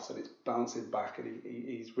wall across and it's bouncing back, and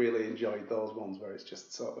he's really enjoyed those ones where it's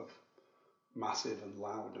just sort of massive and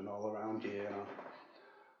loud and all around you, you know.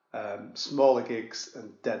 Smaller gigs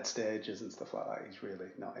and dead stages and stuff like that he's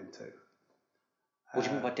really not into. What do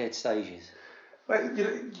you mean by dead stages? Like,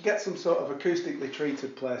 you get some sort of acoustically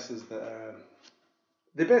treated places that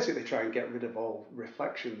they basically try and get rid of all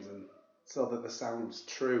reflections and so that the sound's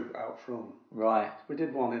true out front. Right. We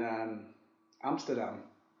did one in Amsterdam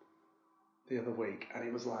the other week, and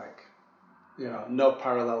it was like, you know, no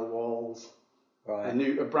parallel walls. Right.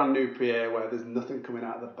 A brand new PA where there's nothing coming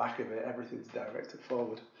out of the back of it, everything's directed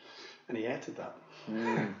forward, and he hated that.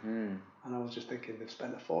 Mm-hmm. And I was just thinking, they've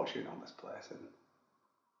spent a fortune on this place, and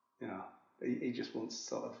you know, he just wants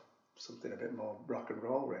sort of something a bit more rock and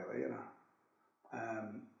roll, really, you know.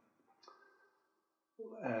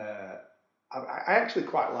 I actually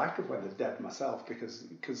quite like it when they're dead myself, because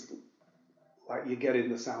like you're getting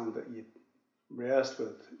the sound that you rehearsed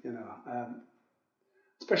with, you know.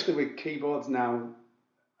 Especially with keyboards now,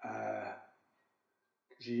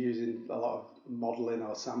 because you're using a lot of modelling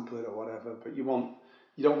or sampling or whatever, but you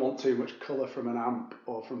don't want too much colour from an amp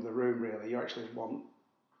or from the room, really. You actually want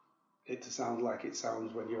it to sound like it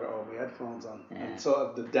sounds when you're at home with headphones on. Yeah. And sort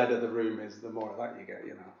of the deader the room is, the more of that you get,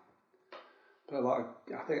 you know. But a lot of,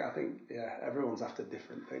 I think, yeah, everyone's after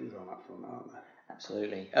different things on that front, aren't they?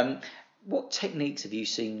 Absolutely. What techniques have you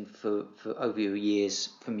seen for over your years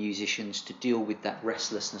for musicians to deal with that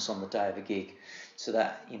restlessness on the day of a gig, so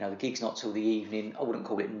that, you know, the gig's not till the evening? I wouldn't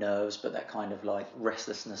call it nerves, but that kind of like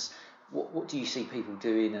restlessness. What do you see people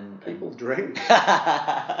doing? And people drink.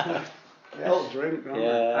 They all drink, don't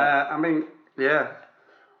they? I mean, yeah,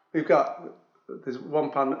 there's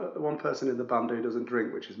one person in the band who doesn't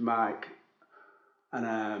drink, which is Mike,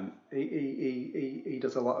 and he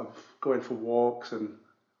does a lot of going for walks and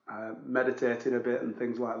meditating a bit and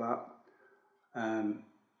things like that.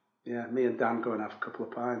 Yeah, me and Dan go and have a couple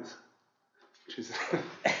of pints, which is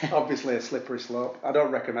obviously a slippery slope. I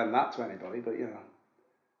don't recommend that to anybody, but you know,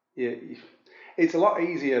 it's a lot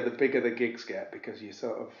easier the bigger the gigs get, because you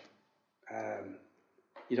sort of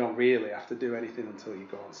you don't really have to do anything until you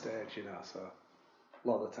go on stage, you know. So a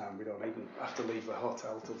lot of the time we don't even have to leave the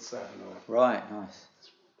hotel till 7 or. Right, nice.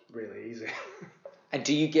 It's really easy. And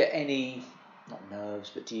do you get any, not nerves,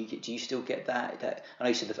 but do you still get that? I know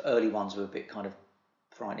you said the early ones were a bit kind of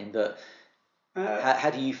frightening, but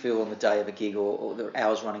how do you feel on the day of a gig or the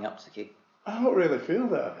hours running up to the gig? I don't really feel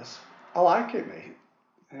nervous. I like it, mate.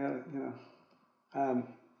 You know,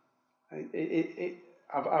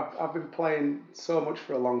 I've been playing so much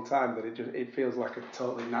for a long time that it feels like a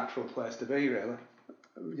totally natural place to be, really.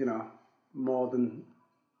 You know, more than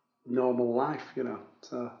normal life, you know.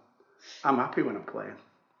 So I'm happy when I'm playing.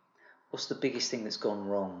 What's the biggest thing that's gone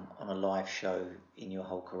wrong on a live show in your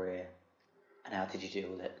whole career, and how did you deal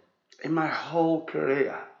with it? In my whole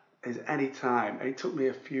career, is any time. It took me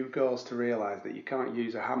a few goes to realise that you can't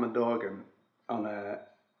use a Hammond organ on a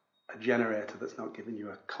generator that's not giving you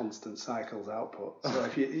a constant cycles output. So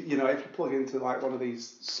if you plug into like one of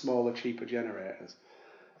these smaller, cheaper generators,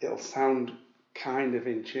 it'll sound kind of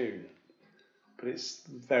in tune, but it's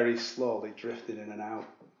very slowly drifting in and out.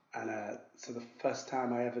 And so the first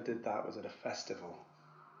time I ever did that was at a festival,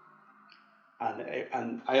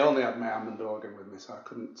 and I only had my Hammond organ with me, so I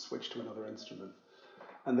couldn't switch to another instrument.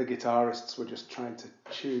 And the guitarists were just trying to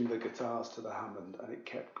tune the guitars to the Hammond, and it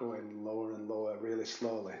kept going lower and lower really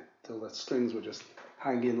slowly till the strings were just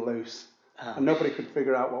hanging loose. And nobody could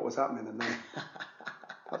figure out what was happening. And then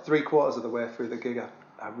about 3/4 of the way through the gig,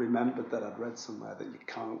 I remembered that I'd read somewhere that you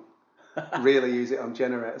can't really use it on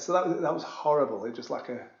generators. So that was horrible. It was just like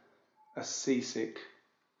a seasick.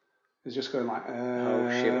 It was just going like, oh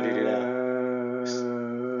shit, what do you do now?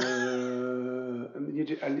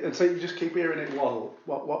 And so you just keep hearing it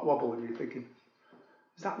wobble, and you're thinking,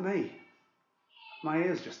 is that me? My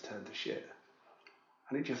ears just turned to shit.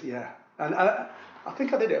 And it just, yeah. And I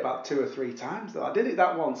think I did it about 2 or 3 times though. I did it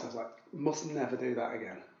that once. I was like, must never do that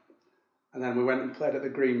again. And then we went and played at the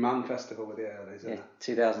Green Man Festival with the Earlies. Yeah,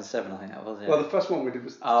 2007 I think that was. Yeah. Well, the first one we did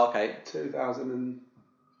was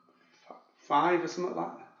 2005 or something like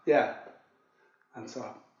that. Yeah. And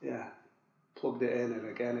so, yeah, plugged it in, and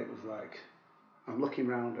again it was like, I'm looking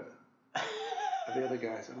round at the other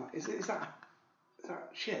guys. I'm like, is that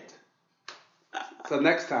shit? So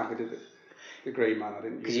next time we did the Green Man, I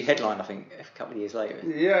didn't. Because you headlined, I think, a couple of years later.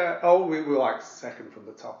 Yeah. Oh, we were like second from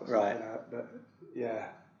the top or something. Right. But yeah.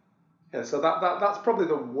 Yeah. So that's probably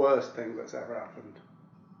the worst thing that's ever happened.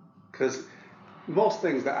 Because most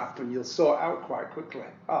things that happen, you'll sort out quite quickly.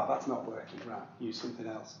 Oh, that's not working. Right. Use something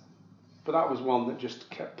else. But that was one that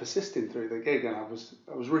just kept persisting through the gig, and I was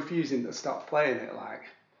refusing to stop playing it. Like,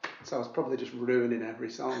 so I was probably just ruining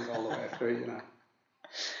every song all the way through. You know.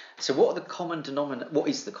 So what is the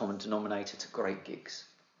common denominator to great gigs?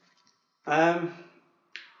 There's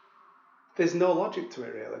no logic to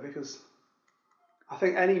it really, because I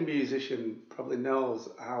think any musician probably knows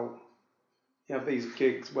how you have these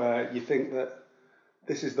gigs where you think that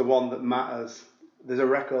this is the one that matters. There's a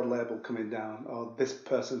record label coming down, or this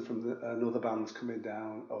person from another band's coming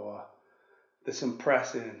down, or there's some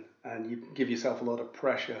press in, and you give yourself a lot of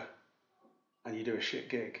pressure and you do a shit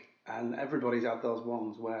gig. And everybody's had those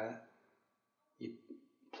ones where you're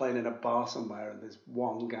playing in a bar somewhere and there's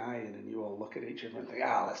one guy in, and you all look at each other and think,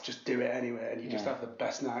 let's just do it anyway, and you just have the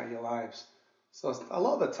best night of your lives. So a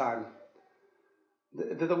lot of the time,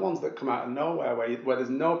 they're the ones that come out of nowhere, where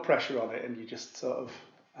there's no pressure on it, and you just sort of,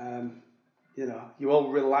 you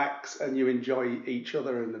all relax and you enjoy each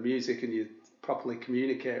other and the music, and you properly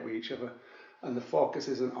communicate with each other, and the focus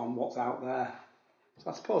isn't on what's out there.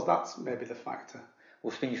 So I suppose that's maybe the factor.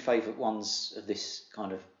 What's been your favourite ones of this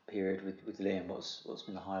kind of period with Liam? What's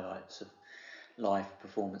been the highlights of live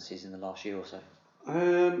performances in the last year or so?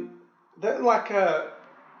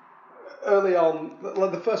 Early on,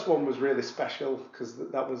 the first one was really special because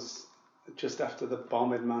that was just after the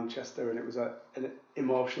bomb in Manchester, and it was an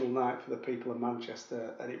emotional night for the people of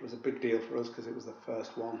Manchester, and it was a big deal for us because it was the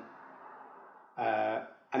first one.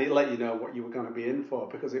 And it let you know what you were going to be in for,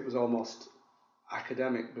 because it was almost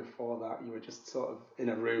academic before that. You were just sort of in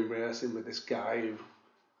a room rehearsing with this guy who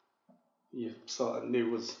you sort of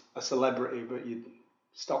knew was a celebrity, but you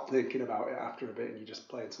stopped thinking about it after a bit, and you just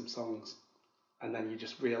played some songs, and then you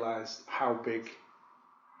just realised how big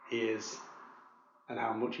he is and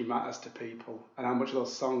how much he matters to people and how much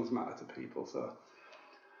those songs matter to people. So,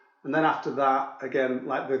 and then after that, again,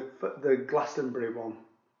 like the Glastonbury one.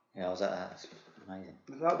 Yeah, I was at that. That's amazing.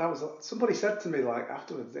 That was, somebody said to me like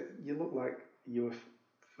afterwards, you look like you were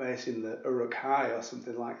facing the Uruk-hai or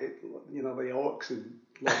something like it, the orcs in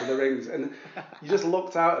Lord of the Rings, and you just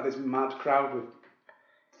looked out at this mad crowd with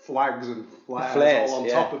flags and flares all on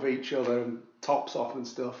top of each other and tops off and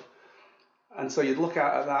stuff. And so you'd look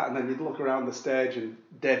out at that, and then you'd look around the stage, and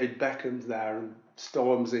David Beckham's there, and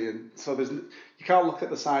Stormzy, and so you can't look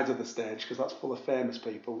at the sides of the stage because that's full of famous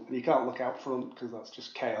people, and you can't look out front because that's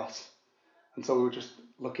just chaos. And so we were just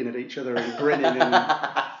looking at each other and grinning and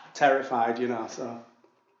terrified, So,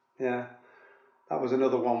 yeah, that was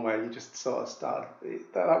another one where you just sort of started.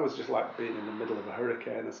 That was just like being in the middle of a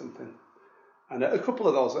hurricane or something. And a couple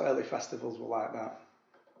of those early festivals were like that.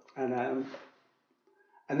 And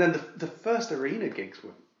then the first arena gigs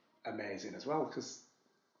were amazing as well, because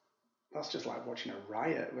that's just like watching a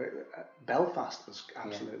riot. Belfast was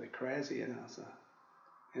absolutely crazy, So,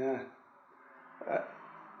 yeah.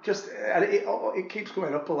 And it keeps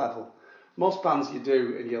going up a level. Most bands you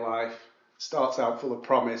do in your life starts out full of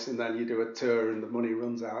promise, and then you do a tour and the money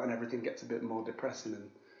runs out and everything gets a bit more depressing. And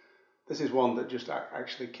this is one that just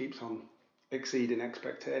actually keeps on exceeding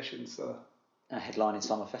expectations. So. Headlining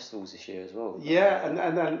summer festivals this year as well. Yeah, and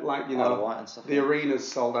then the arena's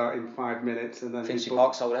sold out in 5 minutes, and then Finchley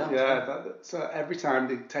Park sold out. Yeah, so every time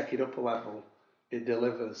they take it up a level, it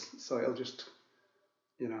delivers. So it'll just,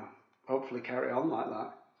 hopefully carry on like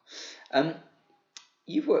that.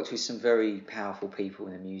 You've worked with some very powerful people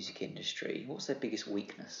in the music industry. What's their biggest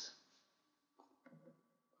weakness?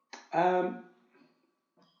 I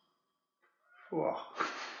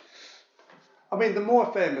mean, the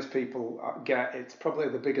more famous people get, it's probably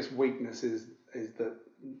the biggest weakness is that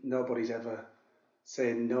nobody's ever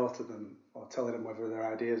saying no to them or telling them whether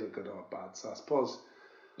their ideas are good or bad. So I suppose...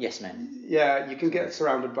 Yes men. Yeah, you can get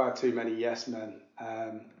surrounded by too many yes men.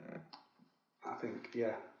 I think,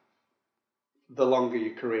 the longer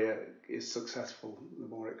your career is successful, the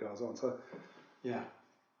more it goes on. So, yeah.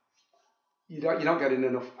 You're not getting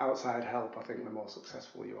enough outside help, I think, the more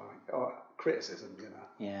successful you are. Or criticism,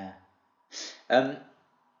 Yeah.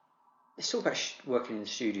 let's talk about working in the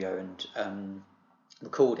studio and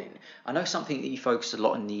recording. I know something that you focused a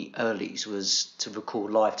lot in the earlies was to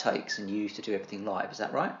record live takes, and you used to do everything live. Is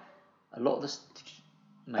that right? A lot of this.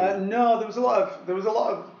 No, there was a lot of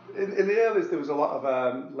in the earlies. There was a lot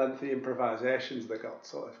of lengthy improvisations that got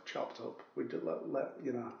sort of chopped up. We did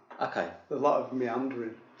Okay. There's a lot of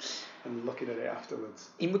meandering and looking at it afterwards.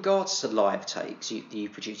 In regards to live takes,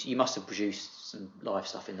 you must have produced some live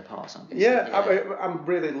stuff in the past. I'm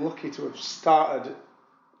really lucky to have started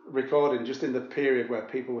recording just in the period where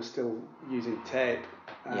people were still using tape.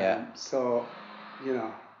 So,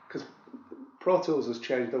 because Pro Tools has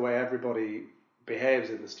changed the way everybody behaves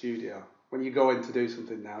in the studio. When you go in to do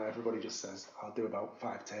something now, everybody just says, "I'll do about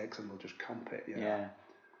 5 takes and we'll just comp it." Yeah.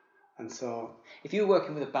 And so, if you're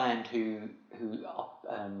working with a band who you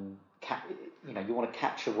want to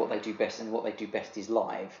capture what they do best, and what they do best is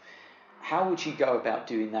live, how would you go about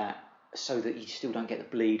doing that so that you still don't get the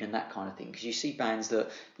bleed and that kind of thing? Because you see bands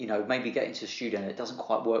that maybe get into the studio and it doesn't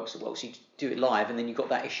quite work so well, so you do it live and then you've got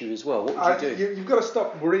that issue as well. What would you do? You've got to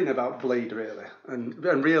stop worrying about bleed, really, and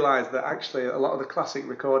realise that actually a lot of the classic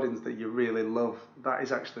recordings that you really love, that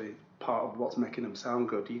is actually part of what's making them sound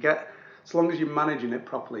good. You get, as long as you're managing it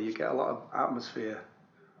properly, you get a lot of atmosphere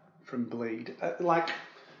from bleed. Like,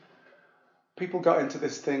 people got into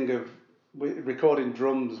this thing of recording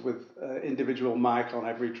drums with individual mic on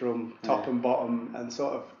every drum, top and bottom, and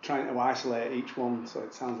sort of trying to isolate each one so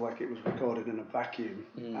it sounds like it was recorded in a vacuum.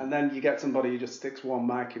 And then you get somebody who just sticks one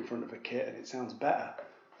mic in front of a kit and it sounds better.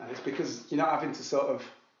 And it's because you're not having to sort of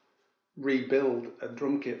rebuild a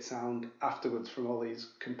drum kit sound afterwards from all these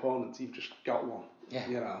components. You've just got one.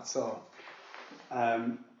 So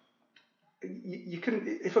you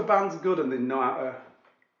can, if a band's good and they know how to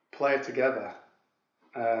play together,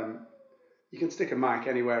 you can stick a mic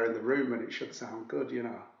anywhere in the room and it should sound good,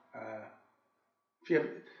 If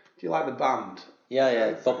you like the band,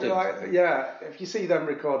 if you see them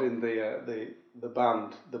recording the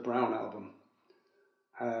band, the Brown album,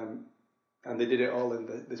 and they did it all in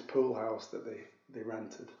this pool house that they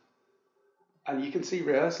rented, and you can see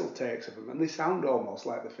rehearsal takes of them, and they sound almost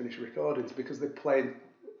like the finished recordings because they played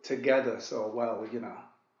together so well,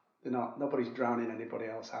 nobody's drowning anybody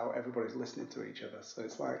else out, everybody's listening to each other, so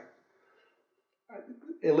it's like,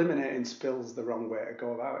 eliminating spills the wrong way to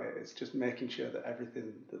go about it. It's just making sure that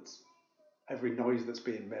every noise that's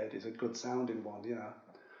being made is a good sounding one,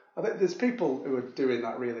 I think there's people who are doing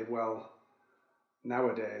that really well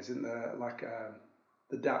nowadays, isn't there? Like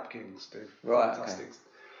the Dap Kings do. Right, fantastic.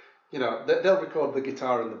 Okay. They'll record the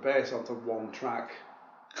guitar and the bass onto one track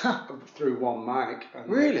through one mic. And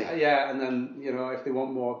really? And then, if they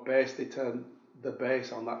want more bass, they turn the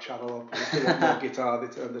bass on that channel up, and if they want more guitar, they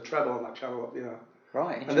turn the treble on that channel up,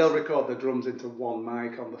 Right. And they'll record the drums into one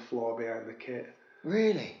mic on the floor behind the kit.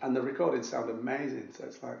 Really? And the recordings sound amazing, so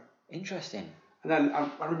it's like... Interesting. And then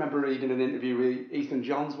I remember reading an interview with Ethan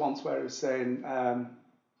Johns once where he was saying,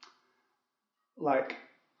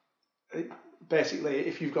 basically,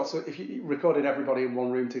 if you recorded everybody in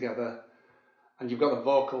one room together, and you've got the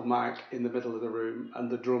vocal mic in the middle of the room, and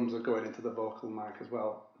the drums are going into the vocal mic as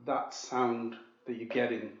well, that sound that you're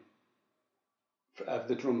getting of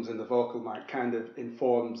the drums in the vocal mic kind of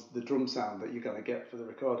informs the drum sound that you're going to get for the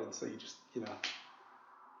recording. So you just,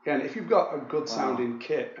 again, if you've got a good sounding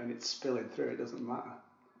kit and it's spilling through, it doesn't matter.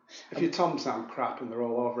 If your toms sound crap and they're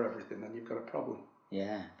all over everything, then you've got a problem.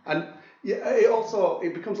 Yeah. And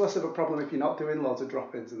it becomes less of a problem if you're not doing loads of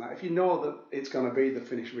drop-ins and that. If you know that it's going to be the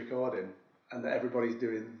finished recording and that everybody's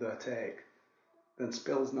doing their take, then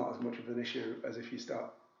spill's not as much of an issue as if you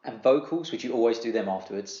start. And vocals, would you always do them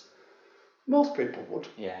afterwards? Most people would.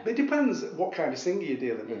 Yeah. It depends what kind of singer you're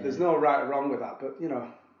dealing with. There's no right or wrong with that, but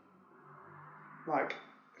like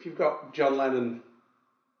if you've got John Lennon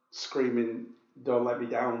screaming "Don't Let Me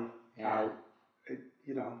Down" out,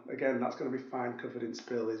 again, that's going to be fine covered in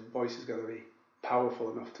spill. His voice is going to be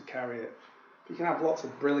powerful enough to carry it. But you can have lots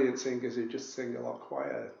of brilliant singers who just sing a lot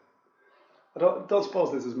quieter. I don't suppose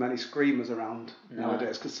there's as many screamers around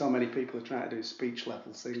nowadays because so many people are trying to do speech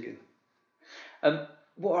level singing.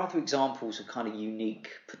 What are other examples of kind of unique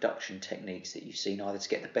production techniques that you've seen, either to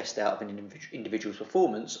get the best out of an individual's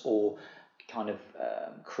performance or kind of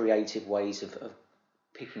creative ways of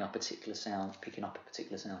picking up a particular sound?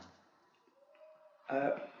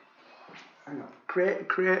 Hang on. Creative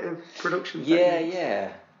production techniques?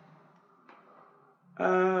 Yeah.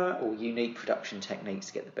 Or unique production techniques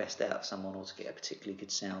to get the best out of someone or to get a particularly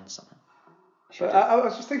good sound or something. I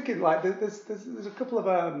was just thinking, like, there's a couple of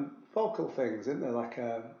vocal things, isn't there? Like,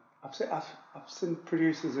 I've seen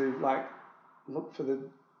producers who like look for the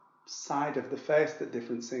side of the face that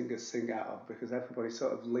different singers sing out of, because everybody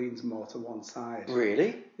sort of leans more to one side.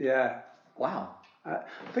 Really? Yeah. Wow. I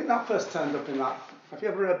think that first turned up in that. Have you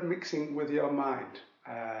ever heard Mixing with Your Mind?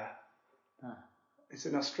 It's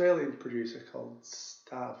an Australian producer called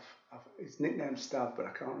Stav. His nickname's Stav, but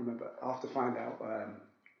I can't remember. I'll have to find out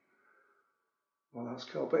what that's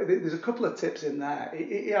called. But there's a couple of tips in there.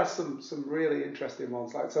 He has some really interesting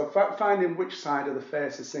ones. Like, so finding which side of the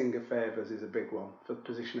face a singer favours is a big one for the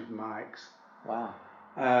position of mics. Wow.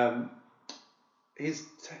 His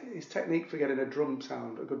technique for getting a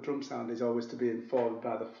good drum sound is always to be informed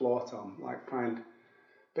by the floor tom. Like find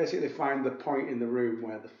the point in the room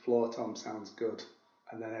where the floor tom sounds good,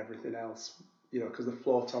 and then everything else, because the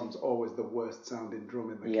floor tom's always the worst sounding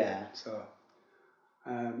drum in the kit. So,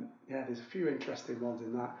 there's a few interesting ones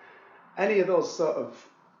in that. Any of those sort of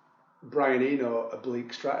Brian Eno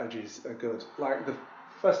oblique strategies are good. Like the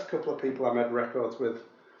first couple of people I made records with,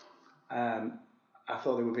 I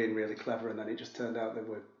thought they were being really clever, and then it just turned out they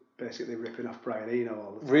were basically ripping off Brian Eno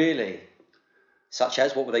all the time. Really? Such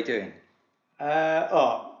as? What were they doing?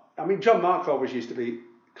 John Mark always used to be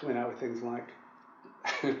coming out with things like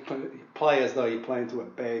play as though you're playing to a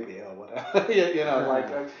baby or whatever.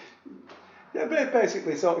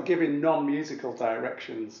 Basically sort of giving non-musical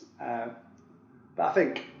directions. But I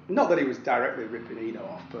think, not that he was directly ripping Eno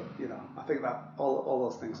off, but, I think that all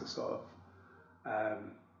those things are sort of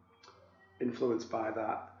influenced by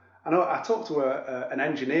that. I talked to an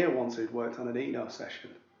engineer once who'd worked on an Eno session,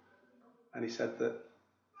 and he said that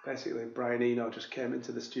basically Brian Eno just came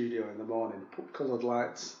into the studio in the morning, put coloured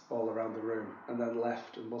lights all around the room, and then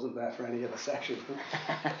left and wasn't there for any of the session.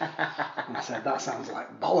 And I said, that sounds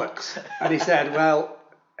like bollocks. And he said, well,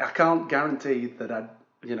 I can't guarantee that I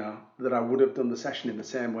would have done the session in the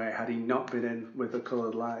same way had he not been in with the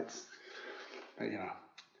coloured lights. But, I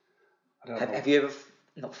don't know. Have you ever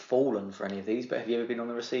not fallen for any of these, but have you ever been on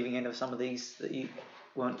the receiving end of some of these that you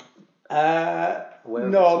weren't aware of?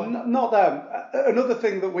 No, not them. Another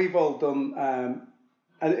thing that we've all done,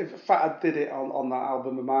 and in fact I did it on that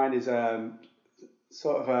album of mine, is when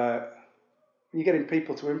you're getting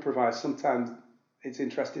people to improvise, sometimes it's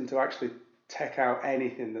interesting to actually take out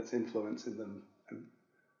anything that's influencing them and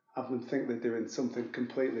have them think they're doing something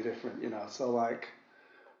completely different, so like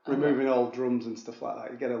removing old drums and stuff like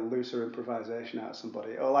that. You get a looser improvisation out of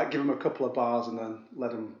somebody, or like give them a couple of bars and then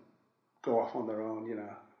let them go off on their own,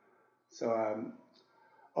 So,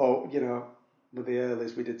 with the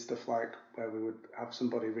earlies, we did stuff like where we would have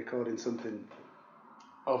somebody recording something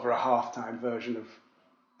over a half-time version of.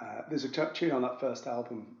 There's a tune on that first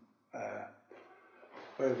album,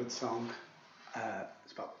 Irvin song.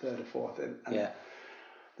 It's about third or fourth in. And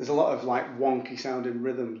there's a lot of like wonky sounding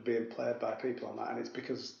rhythms being played by people on that, and it's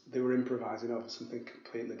because they were improvising over something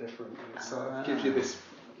completely different, and it sort of gives you this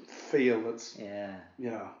feel that's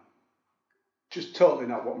just totally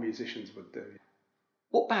not what musicians would do.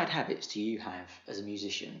 What bad habits do you have as a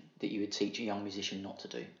musician that you would teach a young musician not to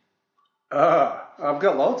do? I've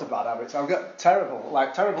got loads of bad habits. I've got terrible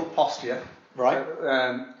posture. Right.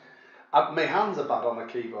 My hands are bad on the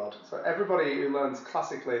keyboard. So everybody who learns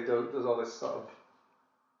classically does all this sort of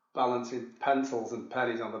balancing pencils and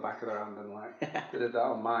pennies on the back of their hand, and like if they did that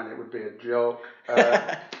on mine, it would be a joke.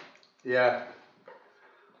 What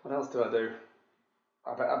else do I do?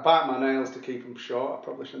 I bite my nails to keep them short. I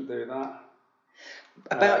probably shouldn't do that.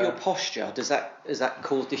 About your posture, has that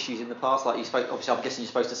caused issues in the past? Like obviously, I'm guessing you're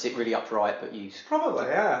supposed to sit really upright, but you probably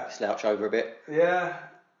slouch over a bit. Yeah.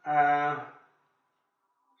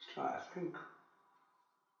 Just trying to think.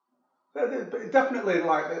 But definitely,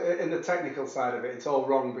 like in the technical side of it, it's all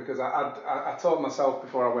wrong, because I taught myself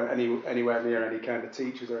before I went anywhere near any kind of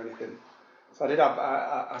teachers or anything. So I did have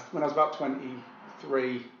when I was about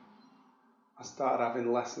 23, I started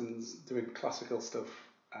having lessons doing classical stuff,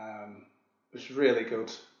 which was really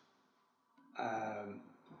good.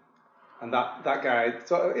 And that guy,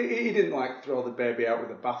 so he didn't like throw the baby out with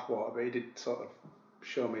the bathwater, but he did sort of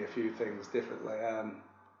show me a few things differently.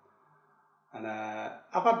 And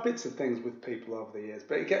I've had bits of things with people over the years,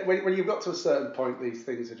 but when you've got to a certain point, these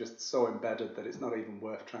things are just so embedded that it's not even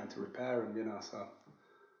worth trying to repair them, So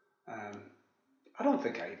I don't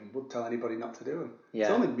think I even would tell anybody not to do them. Yeah.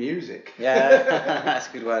 It's only music. Yeah, that's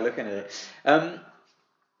a good way of looking at it.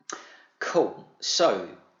 Cool. So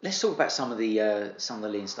let's talk about some of the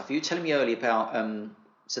Liam stuff. You were telling me earlier about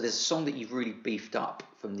so there's a song that you've really beefed up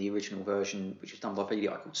from the original version, which was done by a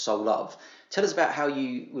guy called Soul Love. Tell us about how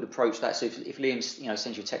you would approach that. So if Liam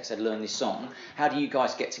sends you a text, said learn this song, how do you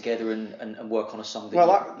guys get together and work on a song that you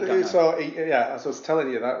don't know? So as I was telling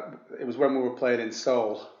you, that it was when we were playing in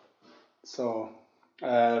Seoul. So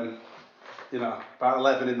about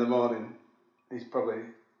 11 in the morning, he's probably,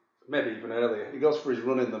 maybe even earlier, he goes for his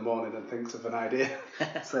run in the morning and thinks of an idea.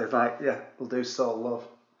 So he's like, yeah, we'll do Soul Love,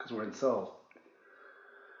 because we're in Soul.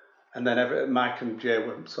 And then Mike and Jay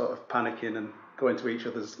were sort of panicking and going to each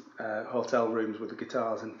other's hotel rooms with the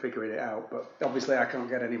guitars and figuring it out. But obviously I can't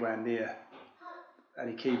get anywhere near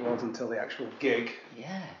any keyboards until the actual gig.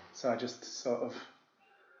 Yeah. So I just sort of...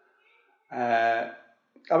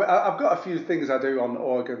 I've got a few things I do on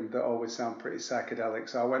organ that always sound pretty psychedelic.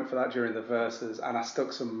 So I went for that during the verses, and I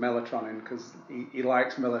stuck some Mellotron in because he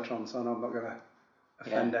likes Mellotron, so I'm not going to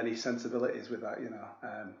offend any sensibilities with that,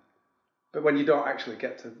 but when you don't actually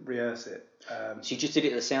get to rehearse it... so you just did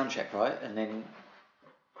it at the sound check, right? And then...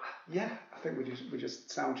 Yeah, I think we just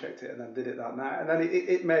sound checked it and then did it that night. And then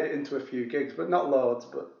it made it into a few gigs, but not loads,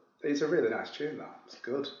 but it's a really nice tune, that. It's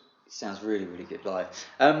good. It sounds really, really good live.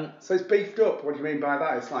 So it's beefed up. What do you mean by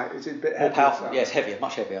that? It's like, is it a bit heavier? More powerful. Yeah, it's heavier,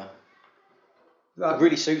 much heavier. It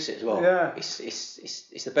really suits it as well. Yeah. It's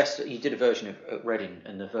the best. You did a version of Reading,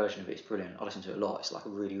 and the version of it is brilliant. I listen to it a lot. It's like a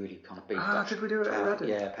really, really kind of beefed up. Did we do it at Reading?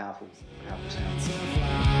 Yeah, powerful sound.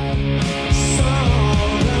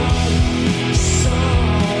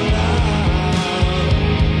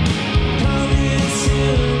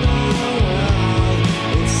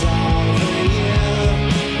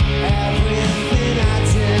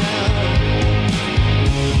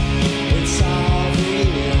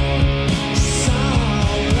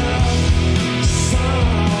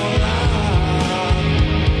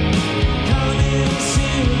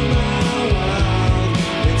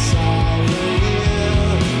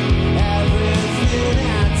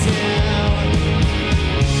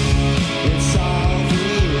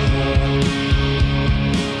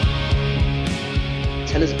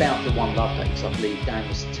 Tell us about the One Love Day, because I believe Dan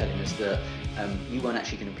was telling us that you weren't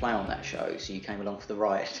actually going to play on that show, so you came along for the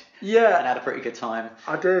ride. Yeah. And had a pretty good time.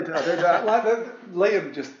 I did.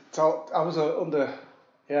 Liam just talked. I was under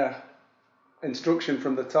instruction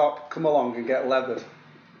from the top. Come along and get leathered.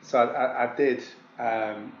 So I did.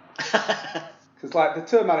 Because the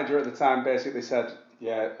tour manager at the time basically said,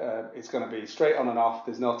 it's going to be straight on and off.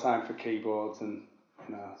 There's no time for keyboards, and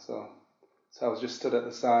so I was just stood at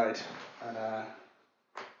the side, and I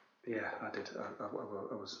did.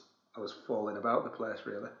 I was falling about the place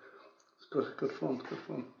really. It's good fun.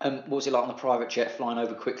 What was it like on the private jet flying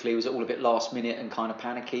over quickly? Was it all a bit last minute and kind of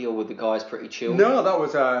panicky, or were the guys pretty chill? No, that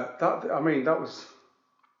was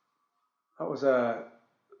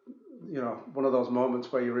one of those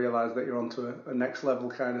moments where you realise that you're onto a next level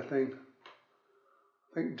kind of thing.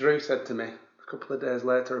 I think Drew said to me a couple of days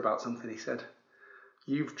later about something. He said,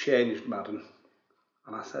 "You've changed, Madden."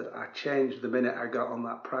 And I said, "I changed the minute I got on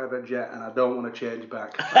that private jet, and I don't want to change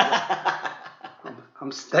back."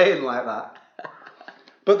 I'm staying like that.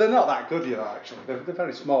 But they're not that good, actually. They're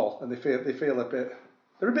very small, and they feel a bit...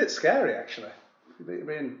 They're a bit scary, actually. I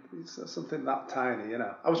mean, it's something that tiny,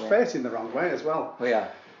 I was facing the wrong way as well. Oh, yeah.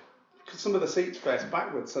 Because some of the seats face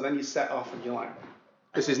backwards, so then you set off and you're like,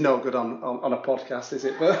 this is no good on a podcast, is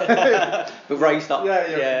it? But raised up.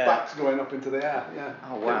 Yeah, back's going up into the air. Yeah.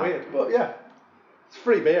 Oh, wow. Weird. But yeah, it's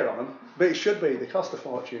free beer on them. But it should be. They cost a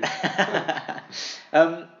fortune.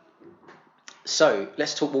 So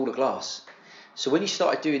let's talk Wall of Glass. So when you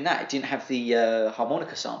started doing that, it didn't have the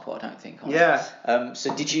harmonica sample, I don't think. On it.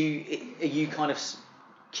 So are you kind of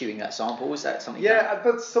cueing that sample? Was that something? Yeah,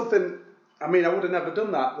 that's something. I mean, I would have never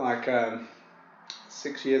done that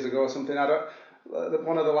 6 years ago or something.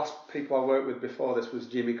 One of the last people I worked with before this was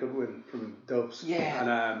Jimmy Goodwin from Doves.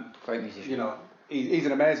 Yeah. And great musician. He's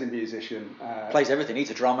an amazing musician. Plays everything.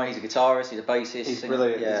 He's a drummer. He's a guitarist. He's a bassist. He's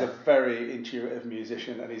brilliant. Yeah. He's a very intuitive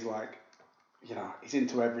musician, and he's like, he's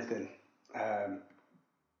into everything.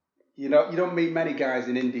 You don't meet many guys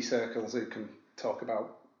in indie circles who can talk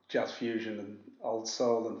about jazz fusion and old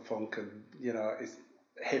soul and funk and it's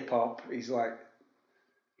hip hop. He's all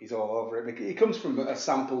over it. He comes from a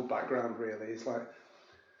sampled background, really. He's like,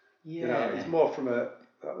 he's more from a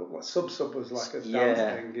Sub was like a dance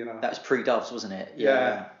thing, That was pre-Doves, wasn't it?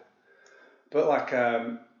 Yeah. But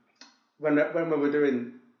when we were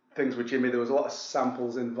doing things with Jimmy, there was a lot of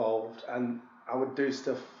samples involved, and I would do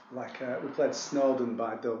stuff we played Snowden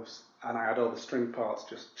by Doves, and I had all the string parts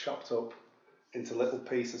just chopped up into little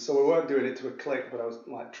pieces. So we weren't doing it to a click, but I was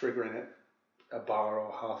triggering it a bar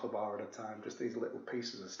or half a bar at a time, just these little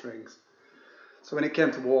pieces of strings. So when it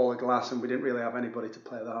came to Wall of Glass and we didn't really have anybody to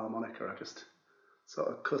play the harmonica, I just sort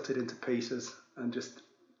of cut it into pieces and just,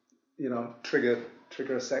 trigger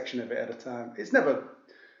a section of it at a time. It's never,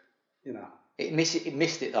 It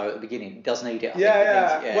missed it though at the beginning. It does need it.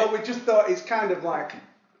 Yeah. Well, we just thought it's kind of like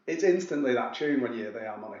it's instantly that tune when you hear the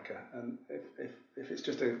harmonica, and if it's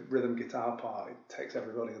just a rhythm guitar part, it takes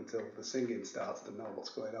everybody until the singing starts to know what's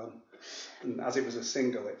going on. And as it was a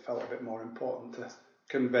single, it felt a bit more important to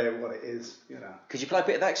convey what it is, you know. Because you play a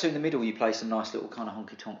bit of that, so in the middle you play some nice little kind of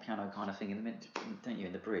honky-tonk piano kind of thing in the middle, don't you,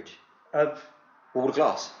 in the bridge? All the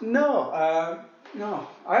glass? No, I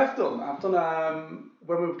have done. I've done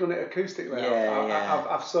when we've done it acoustically.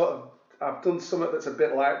 I've done something that's a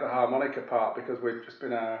bit like the harmonica part, because we've just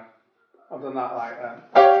been I've done that like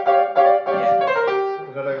yeah.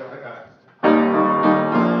 We've got to go like that.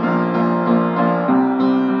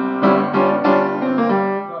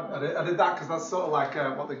 I did that because that's sort of like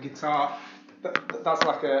what the guitar. That's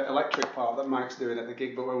like an electric part that Mike's doing at the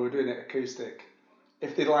gig, but when we're doing it acoustic,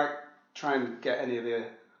 if they like try and get any of the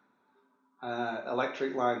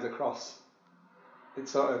electric lines across,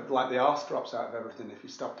 it's sort of like the arse drops out of everything if you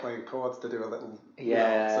stop playing chords to do a little. So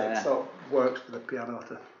it sort of works for the piano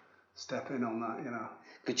to step in on that, you know.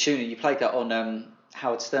 Good tuning. You played that on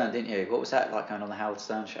Howard Stern, didn't you? What was that like, going on the Howard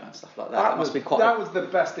Stern show and stuff like that? That must be quite. That was the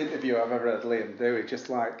best interview I've ever heard Liam do. It just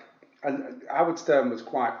like, and Howard Stern was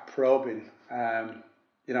quite probing.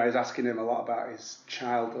 You know, he's asking him a lot about his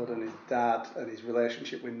childhood and his dad and his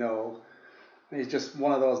relationship with Noel. And it's just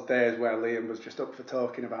one of those days where Liam was just up for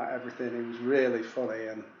talking about everything. He was really funny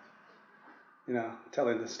and, you know,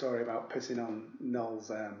 telling the story about pissing on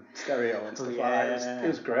Noel's stereo and stuff like that. It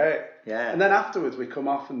was great. Yeah. And then afterwards we come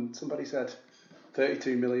off and somebody said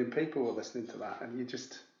 32 million people were listening to that, and you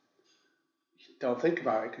don't think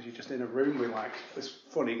about it because you're just in a room with like this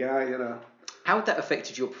funny guy, you know. How would that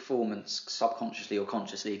affected your performance subconsciously or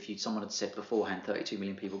consciously if someone had said beforehand 32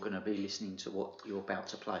 million people are going to be listening to what you're about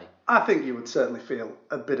to play? I think you would certainly feel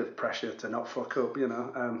a bit of pressure to not fuck up, you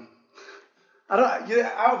know.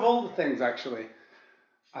 Out of all the things, actually,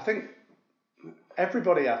 I think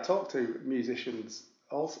everybody I talk to, musicians,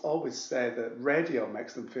 always say that radio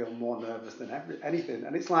makes them feel more nervous than anything.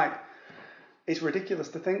 And it's like, it's ridiculous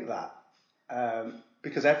to think that.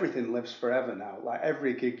 Because everything lives forever now. Like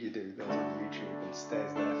every gig you do goes on YouTube and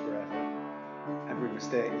stays there forever. Every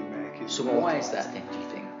mistake you make is. So why is that then, do you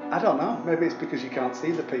think? I don't know. Maybe it's because you can't see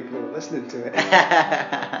the people who are listening to it.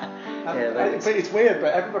 But it's weird.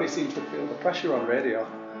 But everybody seems to feel the pressure on radio.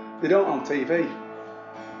 They don't on TV.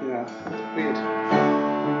 You know, it's weird.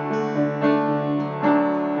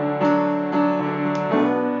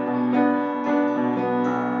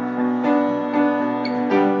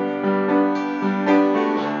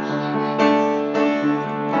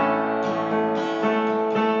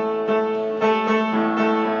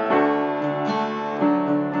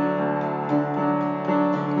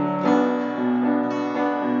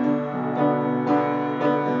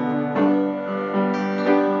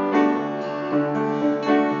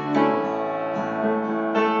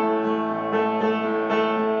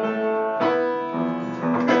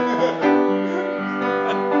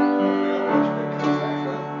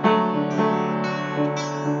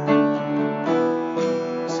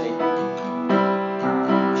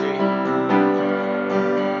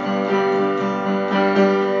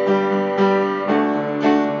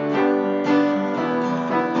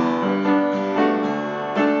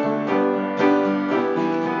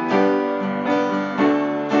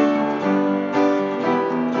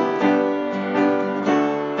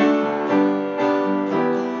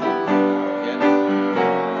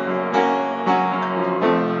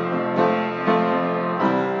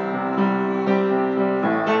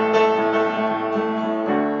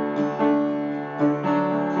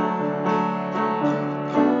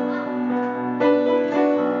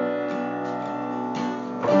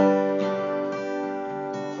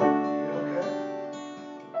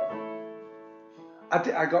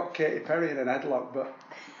 I got Katy Perry in an headlock, but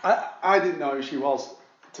I didn't know who she was,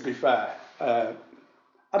 to be fair. I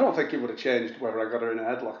don't think it would have changed whether I got her in a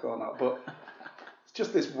headlock or not, but it's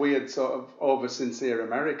just this weird sort of over-sincere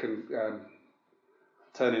American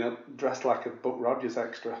turning up dressed like a Buck Rogers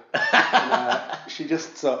extra. And, she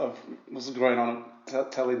just sort of was going on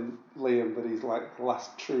telling Liam that he's like the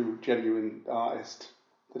last true, genuine artist,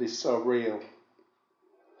 that he's so real.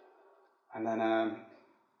 And then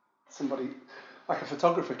somebody, like a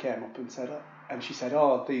photographer, came up and said, and she said,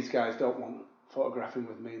 "Oh, these guys don't want photographing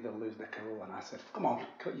with me, they'll lose their cool." And I said, "Come on,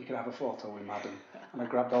 you can have a photo with Madden." And I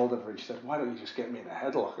grabbed hold of her and she said, "Why don't you just get me in a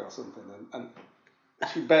headlock or something?" And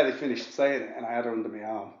she barely finished saying it, and I had her under my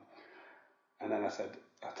arm. And then I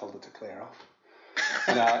told her to clear off.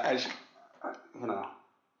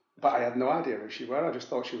 But I had no idea who she were. I just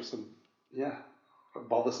thought she was some,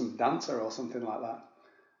 bothersome dancer or something like that.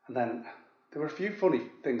 And then there were a few funny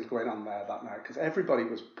things going on there that night because everybody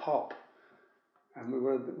was pop. and we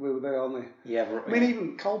were the only. Yeah, I mean,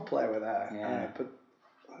 even Coldplay were there, yeah. but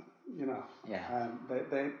you know, yeah.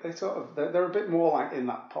 they sort of they're a bit more like in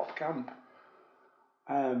that pop camp,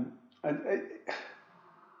 and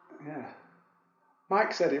yeah.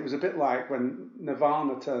 Mike said it was a bit like when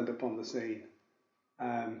Nirvana turned up on the scene.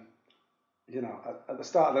 You know, at the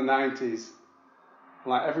start of the 90s,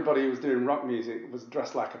 like everybody who was doing rock music was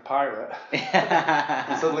dressed like a pirate.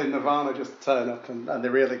 And suddenly Nirvana just turn up and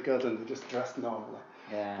they're really good and they're just dressed normally.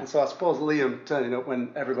 Yeah. And so I suppose Liam turning up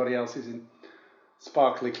when everybody else is in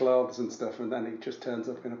sparkly clothes and stuff, and then he just turns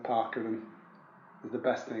up in a parka and is the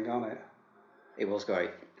best thing on it. It was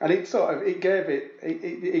great. And it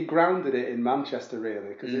grounded it in Manchester really,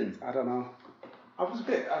 because I don't know, I was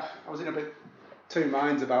in a bit two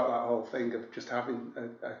minds about that whole thing of just having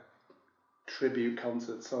a tribute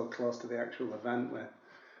concert so close to the actual event when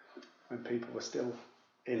people were still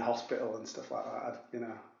in hospital and stuff like that, you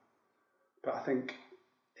know. But I think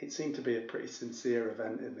it seemed to be a pretty sincere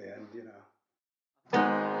event in the end, you know.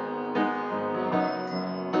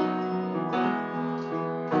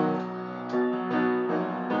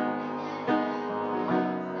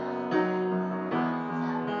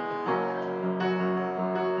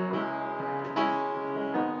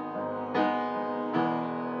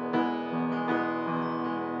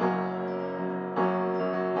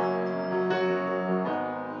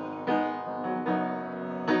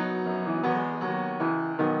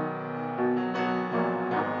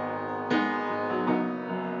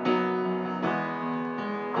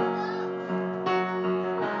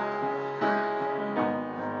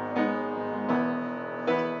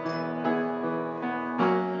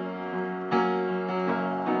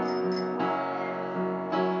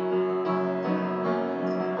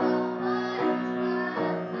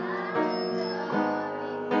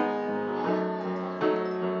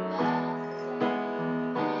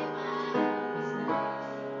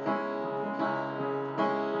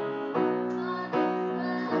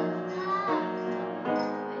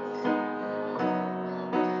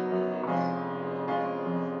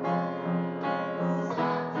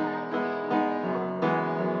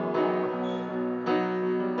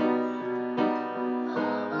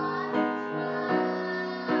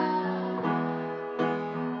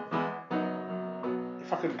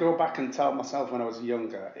 If I could go back and tell myself when I was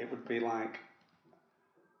younger, it would be like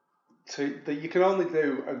that you can only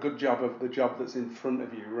do a good job of the job that's in front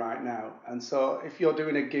of you right now. And so if you're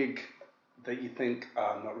doing a gig that you think,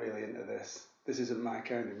 oh, I'm not really into this isn't my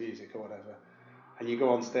kind of music or whatever, and you go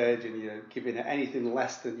on stage and you're giving it anything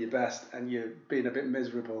less than your best and you're being a bit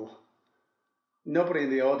miserable, nobody in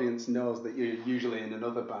the audience knows that you're usually in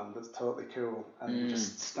another band that's totally cool and you're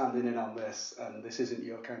just standing in on this and this isn't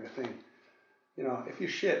your kind of thing. You know, if you're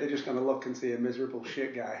shit, they're just going to look and see a miserable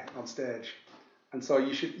shit guy on stage. And so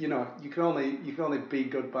you should, you know, you can only be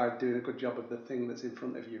good by doing a good job of the thing that's in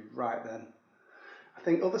front of you right then. I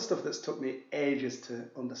think other stuff that's took me ages to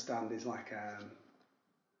understand is like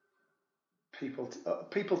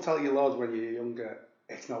people tell you loads when you're younger,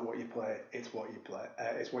 it's not what you play, it's what you play,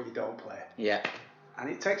 it's what you don't play. Yeah. And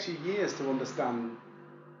it takes you years to understand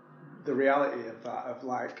the reality of that, of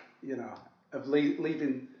like, you know, of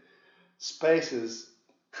leaving spaces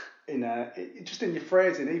in just in your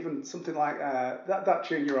phrasing, even something like that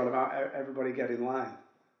tune you're on about everybody get in line.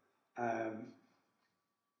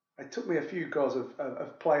 It took me a few goes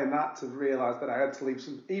of playing that to realise that I had to leave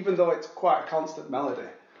some, even though it's quite a constant melody,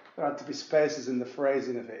 there had to be spaces in the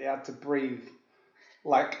phrasing of it. It had to breathe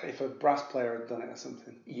like if a brass player had done it or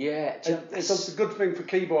something. Yeah. It's a good thing for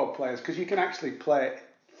keyboard players because you can actually play it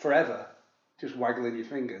forever just waggling your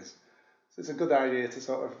fingers. So it's a good idea to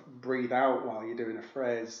sort of breathe out while you're doing a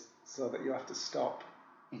phrase so that you have to stop.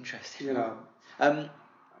 Interesting. You know.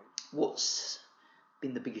 What's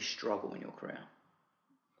been the biggest struggle in your career?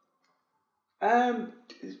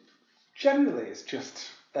 Generally, it's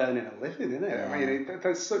just earning a living, isn't it? Yeah. I mean,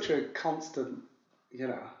 there's such a constant, you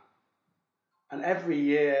know. And every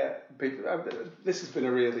year, this has been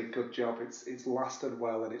a really good job. It's lasted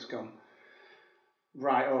well and it's gone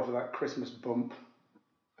right over that Christmas bump.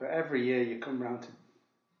 But every year you come round to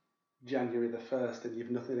January the 1st and you've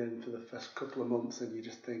nothing in for the first couple of months and you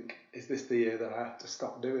just think, is this the year that I have to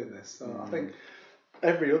stop doing this? So I think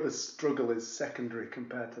every other struggle is secondary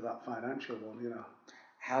compared to that financial one, you know.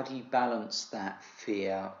 How do you balance that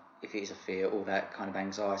fear, if it is a fear, or that kind of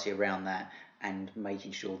anxiety around that, and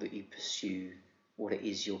making sure that you pursue what it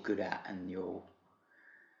is you're good at and your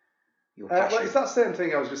passion? Well, it's that same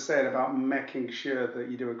thing I was just saying about making sure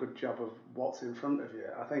that you do a good job of what's in front of you.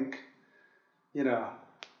 I think, you know,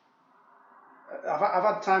 I've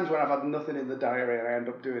had times where I've had nothing in the diary and I end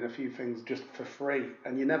up doing a few things just for free,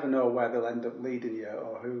 and you never know where they'll end up leading you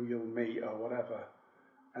or who you'll meet or whatever.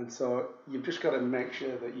 And so you've just got to make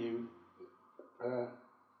sure that you.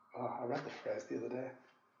 I read the phrase the other day.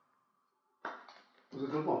 It was a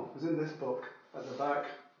good one. It was in this book at the back.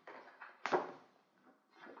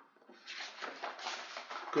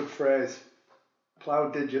 Good phrase.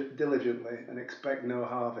 Plough diligently and expect no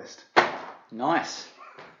harvest. Nice.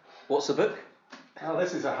 What's the book? Oh,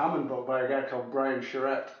 this is a Hammond book by a guy called Brian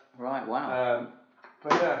Charette. Right, wow.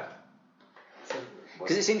 But yeah.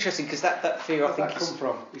 Because it's interesting, because that fear, I think... Where's that come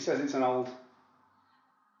from? He says it's an old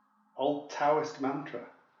Taoist mantra.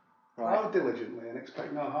 Right. Plough diligently and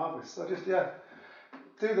expect no harvest. So just,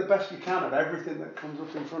 do the best you can of everything that comes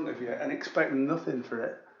up in front of you and expect nothing for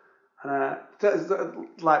it. And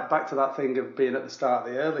like back to that thing of being at the start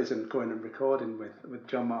of the earlys and going and recording with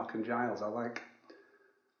John, Mark and Giles,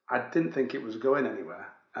 I didn't think it was going anywhere,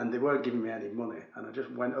 and they weren't giving me any money, and I just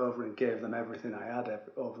went over and gave them everything I had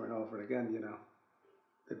over and over again,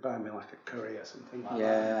 They'd buy me like a curry or something like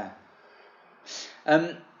that.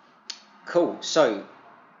 Yeah. Cool. So,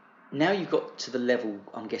 now you've got to the level,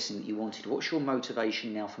 I'm guessing, that you wanted. What's your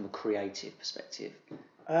motivation now from a creative perspective?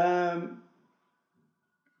 There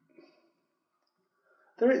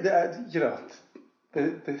is.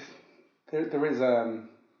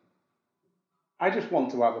 I just want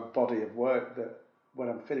to have a body of work that, when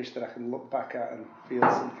I'm finished, that I can look back at and feel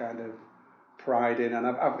some kind of pride in. And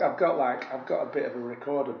I've got a bit of a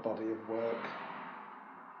recorded body of work,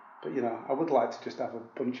 but I would like to just have a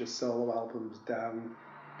bunch of solo albums down.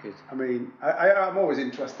 Good. I mean, I'm always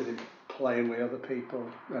interested in playing with other people,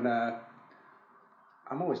 and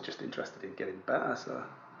I'm always just interested in getting better. So,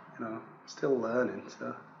 still learning.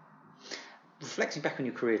 So, reflecting back on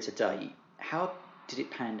your career today, how did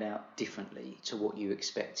it pan out differently to what you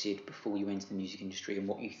expected before you entered the music industry, and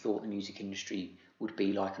what you thought the music industry would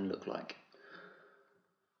be like and look like?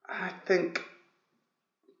 I think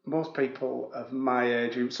most people of my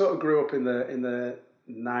age who sort of grew up in the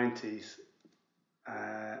 90s,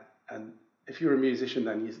 and if you were a musician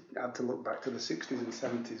then, you had to look back to the 60s and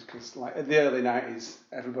 70s, because like in the early 90s,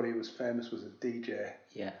 everybody who was famous was a DJ.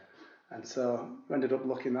 Yeah. And so you ended up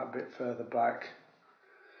looking that bit further back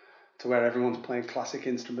to where everyone's playing classic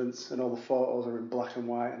instruments and all the photos are in black and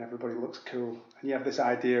white and everybody looks cool. And you have this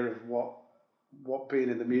idea of what being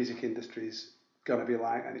in the music industry is going to be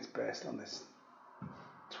like, and it's based on this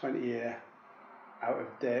 20-year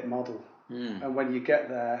out-of-date model. And when you get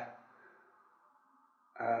there,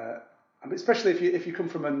 especially if you come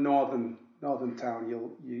from a northern town,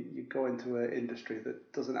 you go into an industry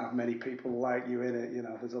that doesn't have many people like you in it.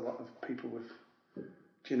 There's a lot of people with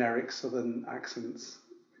generic southern accents,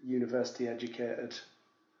 university educated,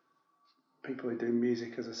 people who do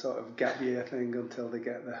music as a sort of gap year thing until they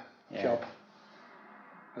get the job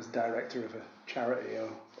as director of a charity or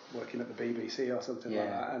working at the BBC or something like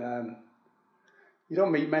that. And you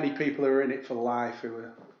don't meet many people who are in it for life, who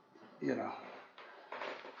are,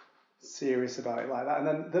 serious about it like that.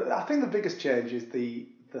 And then I think the biggest change is the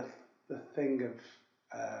thing of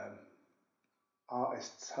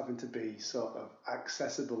artists having to be sort of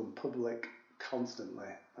accessible and public constantly.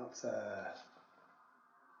 That's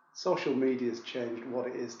social media's changed what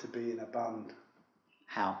it is to be in a band.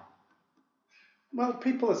 How? Well,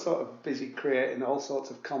 people are sort of busy creating all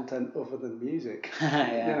sorts of content other than music.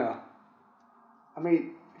 Yeah. I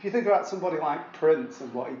mean, if you think about somebody like Prince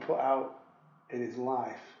and what he put out in his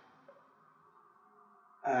life,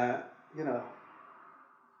 you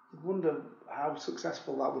wonder how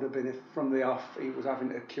successful that would have been if from the off he was having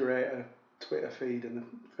to curate a Twitter feed and a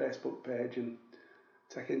Facebook page and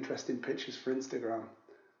take interesting pictures for Instagram.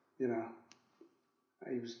 He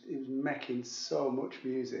was making so much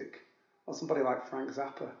music. Or somebody like Frank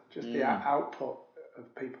Zappa, just the output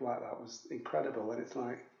of people like that was incredible. And it's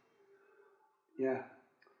like,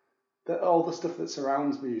 all the stuff that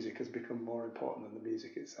surrounds music has become more important than the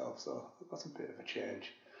music itself. So that's a bit of a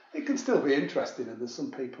change. It can still be interesting, and there's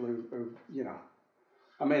some people who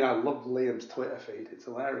I mean, I love Liam's Twitter feed. It's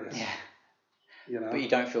hilarious. Yeah. But you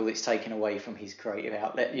don't feel it's taken away from his creative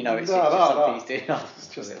outlet. It's no, just something he's doing. It's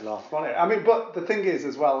just funny. I mean, but the thing is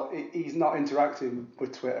as well, he's not interacting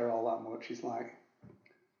with Twitter all that much. He's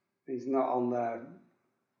not on there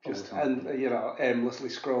just aimlessly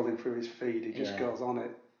scrolling through his feed. He just goes on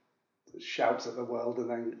it, shouts at the world, and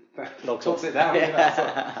then puts it down.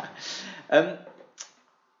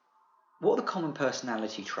 What are the common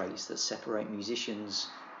personality traits that separate musicians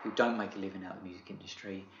who don't make a living out of the music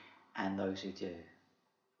industry and those who do?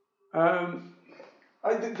 The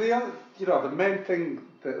main thing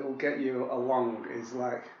that will get you along is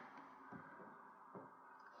like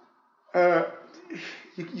Uh,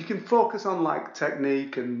 you can focus on like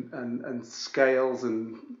technique and scales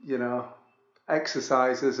and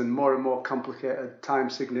exercises and more complicated time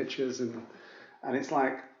signatures and it's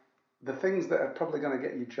like the things that are probably going to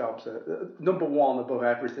get you jobs are, number one above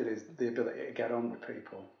everything is the ability to get on with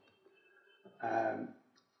people.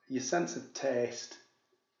 Your sense of taste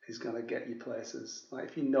is going to get you places. Like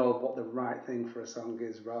if you know what the right thing for a song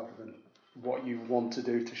is rather than what you want to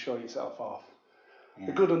do to show yourself off. Yeah.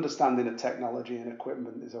 A good understanding of technology and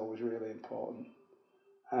equipment is always really important.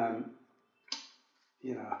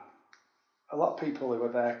 A lot of people who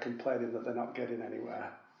are there complaining that they're not getting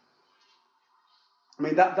anywhere. I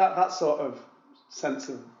mean, that sort of sense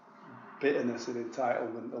of bitterness and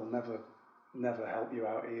entitlement will never help you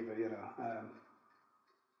out either.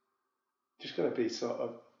 Just got to be sort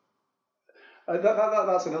of.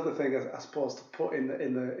 That's another thing I suppose to put in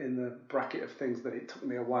the bracket of things that it took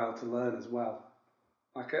me a while to learn as well.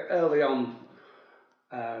 Like early on,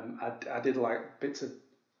 I did like bits of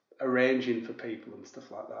arranging for people and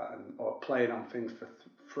stuff like that, or playing on things for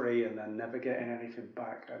free and then never getting anything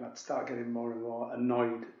back, and I'd start getting more and more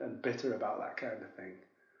annoyed and bitter about that kind of thing.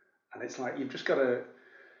 And it's like you've got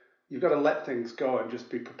to let things go and just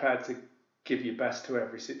be prepared to give your best to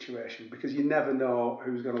every situation, because you never know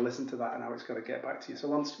who's going to listen to that and how it's going to get back to you. So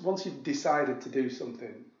once you've decided to do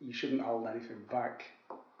something, you shouldn't hold anything back.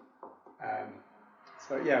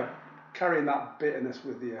 Carrying that bitterness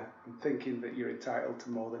with you and thinking that you're entitled to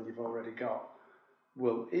more than you've already got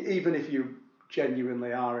will, even if you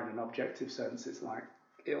genuinely are in an objective sense, it's like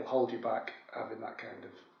it'll hold you back having that kind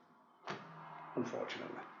of,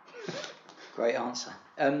 unfortunately. Great answer.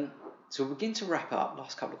 So we'll begin to wrap up.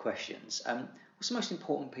 Last couple of questions. What's the most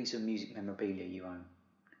important piece of music memorabilia you own?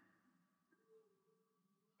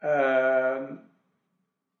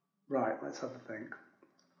 Right, let's have a think.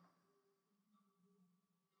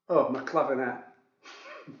 Oh, my clavinet.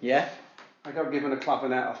 Yeah? I got given a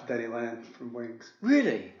clavinet off Denny Lane from Wings.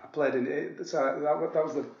 Really? I played in it. So that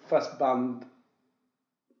was the first band.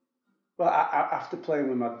 Well, after playing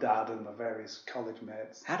with my dad and my various college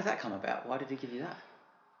mates. How did that come about? Why did he give you that?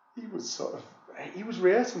 He was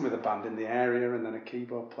rehearsing with a band in the area, and then a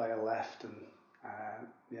keyboard player left, and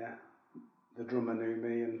the drummer knew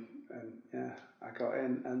me, and I got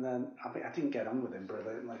in, and then I didn't get on with him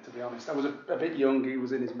brilliantly, to be honest. I was a bit young. He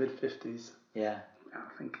was in his mid-50s. Yeah.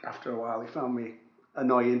 I think after a while he found me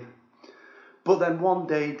annoying. But then one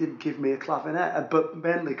day he did give me a clavinet, but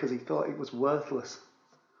mainly because he thought it was worthless.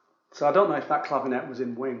 So I don't know if that clavinet was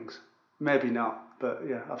in Wings. Maybe not, but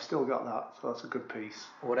yeah, I've still got that, so that's a good piece.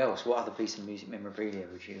 What else? What other piece of music memorabilia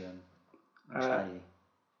would you value?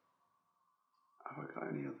 Have I got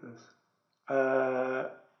any others?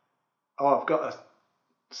 I've got a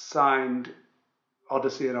signed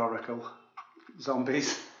Odyssey and Oracle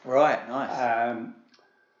Zombies. Right, nice.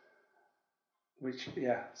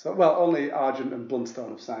 Only Argent and Blundstone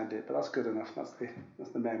have signed it, but that's good enough. That's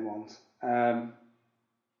the main ones.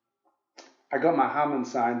 I got my Hammond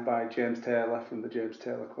signed by James Taylor from the James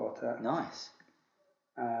Taylor Quartet. Nice.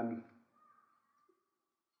 I've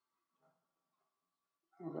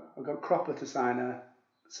got Cropper to sign a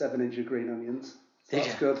 7-inch of Green Onions. So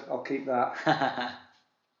that's good. I'll keep that.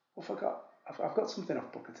 What have I got? I've got something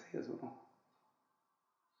off Booker T as well.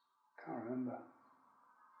 Can't remember.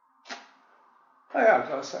 Oh yeah, I've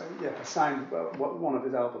got a signed, one of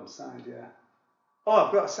his albums signed, yeah. Oh,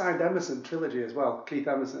 I've got a signed Emerson trilogy as well, Keith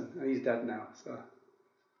Emerson, and he's dead now, so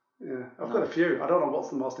yeah. I've got a few. I don't know what's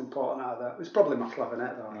the most important out of that. It's probably my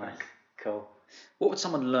clavinet though, I think. Cool. What would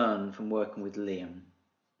someone learn from working with Liam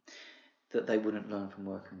that they wouldn't learn from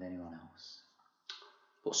working with anyone else?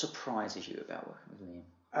 What surprises you about working with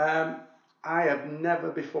Liam? I have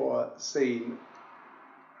never before seen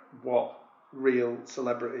what real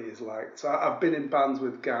celebrity is like. So I've been in bands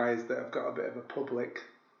with guys that have got a bit of a public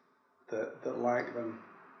that like them,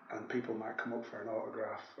 and people might come up for an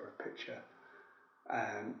autograph or a picture.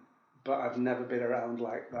 But I've never been around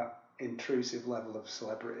like that intrusive level of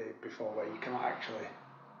celebrity before, where you can't actually,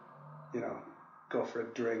 go for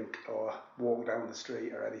a drink or walk down the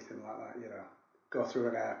street or anything like that. Go through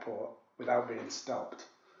an airport without being stopped.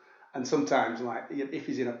 And sometimes, like, if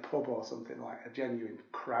he's in a pub or something, like, a genuine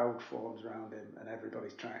crowd forms around him and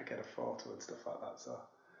everybody's trying to get a photo and stuff like that. So,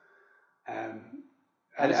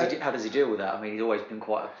 how does he deal with that? I mean, he's always been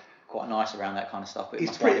quite nice around that kind of stuff. But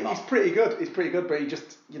he's pretty good. He's pretty good, but he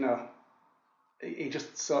just, he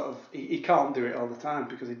just sort of he can't do it all the time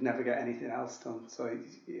because he'd never get anything else done. So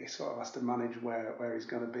he sort of has to manage where he's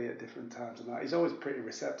going to be at different times and that. He's always pretty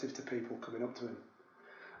receptive to people coming up to him,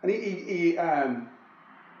 and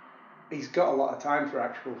he's got a lot of time for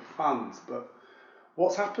actual fans. But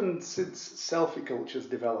what's happened since selfie culture's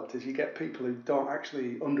developed is you get people who don't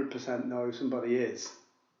actually 100% know who somebody is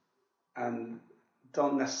and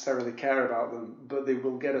don't necessarily care about them, but they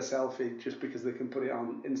will get a selfie just because they can put it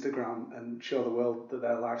on Instagram and show the world that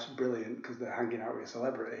their life's brilliant because they're hanging out with a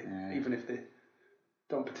celebrity, even if they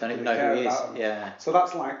don't particularly care about them. Yeah. So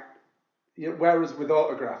that's like, whereas with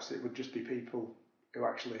autographs, it would just be people who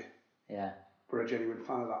actually were a genuine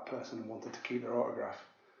fan of that person and wanted to keep their autograph.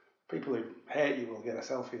 People who hate you will get a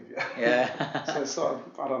selfie of you. Yeah. So it's sort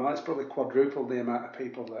of, I don't know, it's probably quadrupled the amount of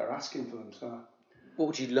people that are asking for them. So, what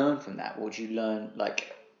would you learn from that? What would you learn,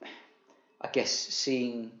 like, I guess,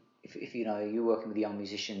 seeing, if you know, you're working with a young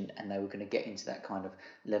musician and they were going to get into that kind of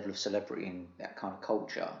level of celebrity and that kind of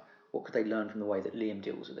culture, what could they learn from the way that Liam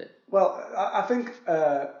deals with it? Well, I think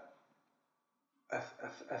a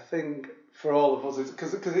thing for all of us is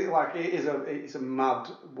because it's a mad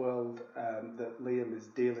world that Liam is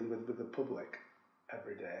dealing with the public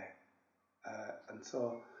every day, and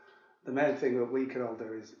so the main thing that we can all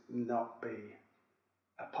do is not be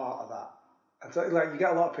a part of that. And so, like, you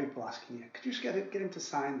get a lot of people asking you, could you just get him to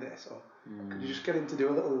sign this, or could you just get him to do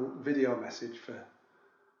a little video message for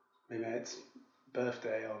my mate's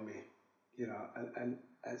birthday or me, you know? And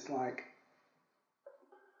it's like,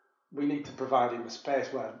 we need to provide him a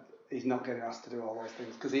space where he's not getting asked to do all those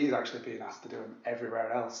things, because he's actually being asked to do them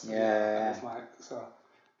everywhere else. Yeah. And it's like, so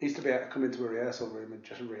he used to be able to come into a rehearsal room and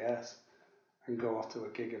just rehearse and go off to a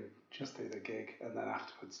gig and just do the gig, and then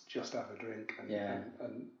afterwards just have a drink,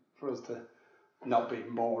 and for us to not be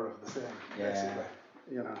more of the same, basically,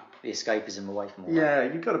 you know. The escapism away from all that. Yeah,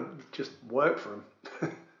 you've got to just work for them.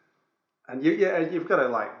 And you've got to,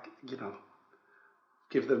 like, you know,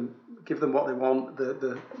 give them what they want.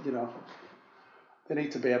 The you know, they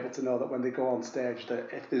need to be able to know that when they go on stage, that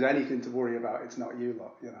if there's anything to worry about, it's not you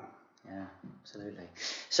lot, you know. Yeah, absolutely.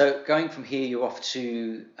 So going from here, you're off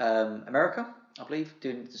to America, I believe,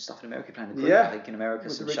 doing stuff in America, playing the group, I think, in America.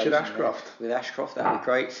 With some Richard shows Ashcroft. With Ashcroft, that would be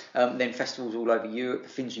great. Then festivals all over Europe, the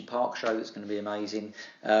Finsbury Park show, that's going to be amazing.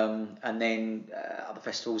 And then other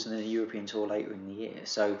festivals, and then a European tour later in the year.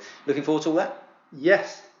 So looking forward to all that?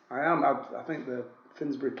 Yes, I am. I think the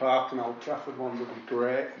Finsbury Park and Old Trafford ones will be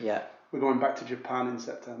great. Yeah. We're going back to Japan in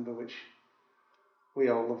September, which we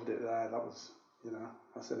all loved it there. That was, you know,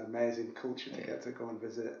 that's an amazing culture to get to go and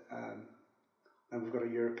visit. And we've got a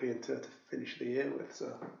European tour to finish the year with,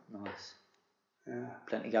 so. Nice. Yeah.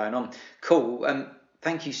 Plenty going on. Cool.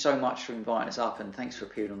 Thank you so much for inviting us up, and thanks for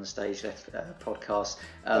appearing on the StageLeft podcast.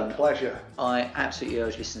 A pleasure. I absolutely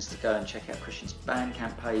urge listeners to go and check out Christian's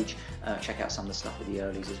Bandcamp page, check out some of the stuff with the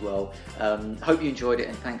earlies as well. Hope you enjoyed it,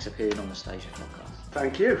 and thanks for appearing on the StageLeft podcast.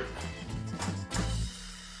 Thank you.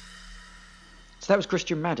 So that was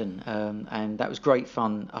Christian Madden, and that was great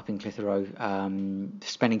fun up in Clitheroe,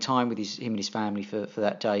 spending time with him and his family for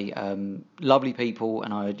that day. Lovely people,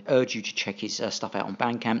 and I would urge you to check his stuff out on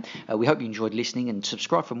Bandcamp. We hope you enjoyed listening, and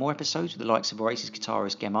subscribe for more episodes with the likes of Oasis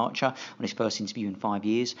guitarist Gem Archer on his first interview in 5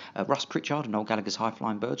 years, Russ Pritchard and Noel Gallagher's High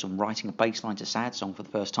Flying Birds on writing a bass line to Sad Song for the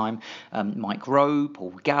first time, Mike Rowe,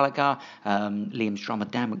 Paul Gallagher, Liam's drummer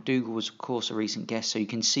Dan McDougall was of course a recent guest. So you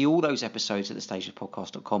can see all those episodes at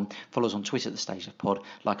thestageleftpodcast.com. Follow us on Twitter at the StageLeft Pod,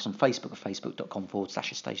 like us on Facebook at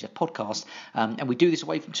facebook.com/StageLeft Podcast. And we do this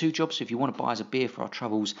away from two jobs, so if you want to buy us a beer for our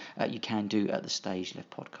troubles, you can do at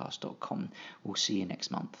thestageleftpodcast.com. We'll see you next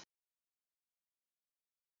month.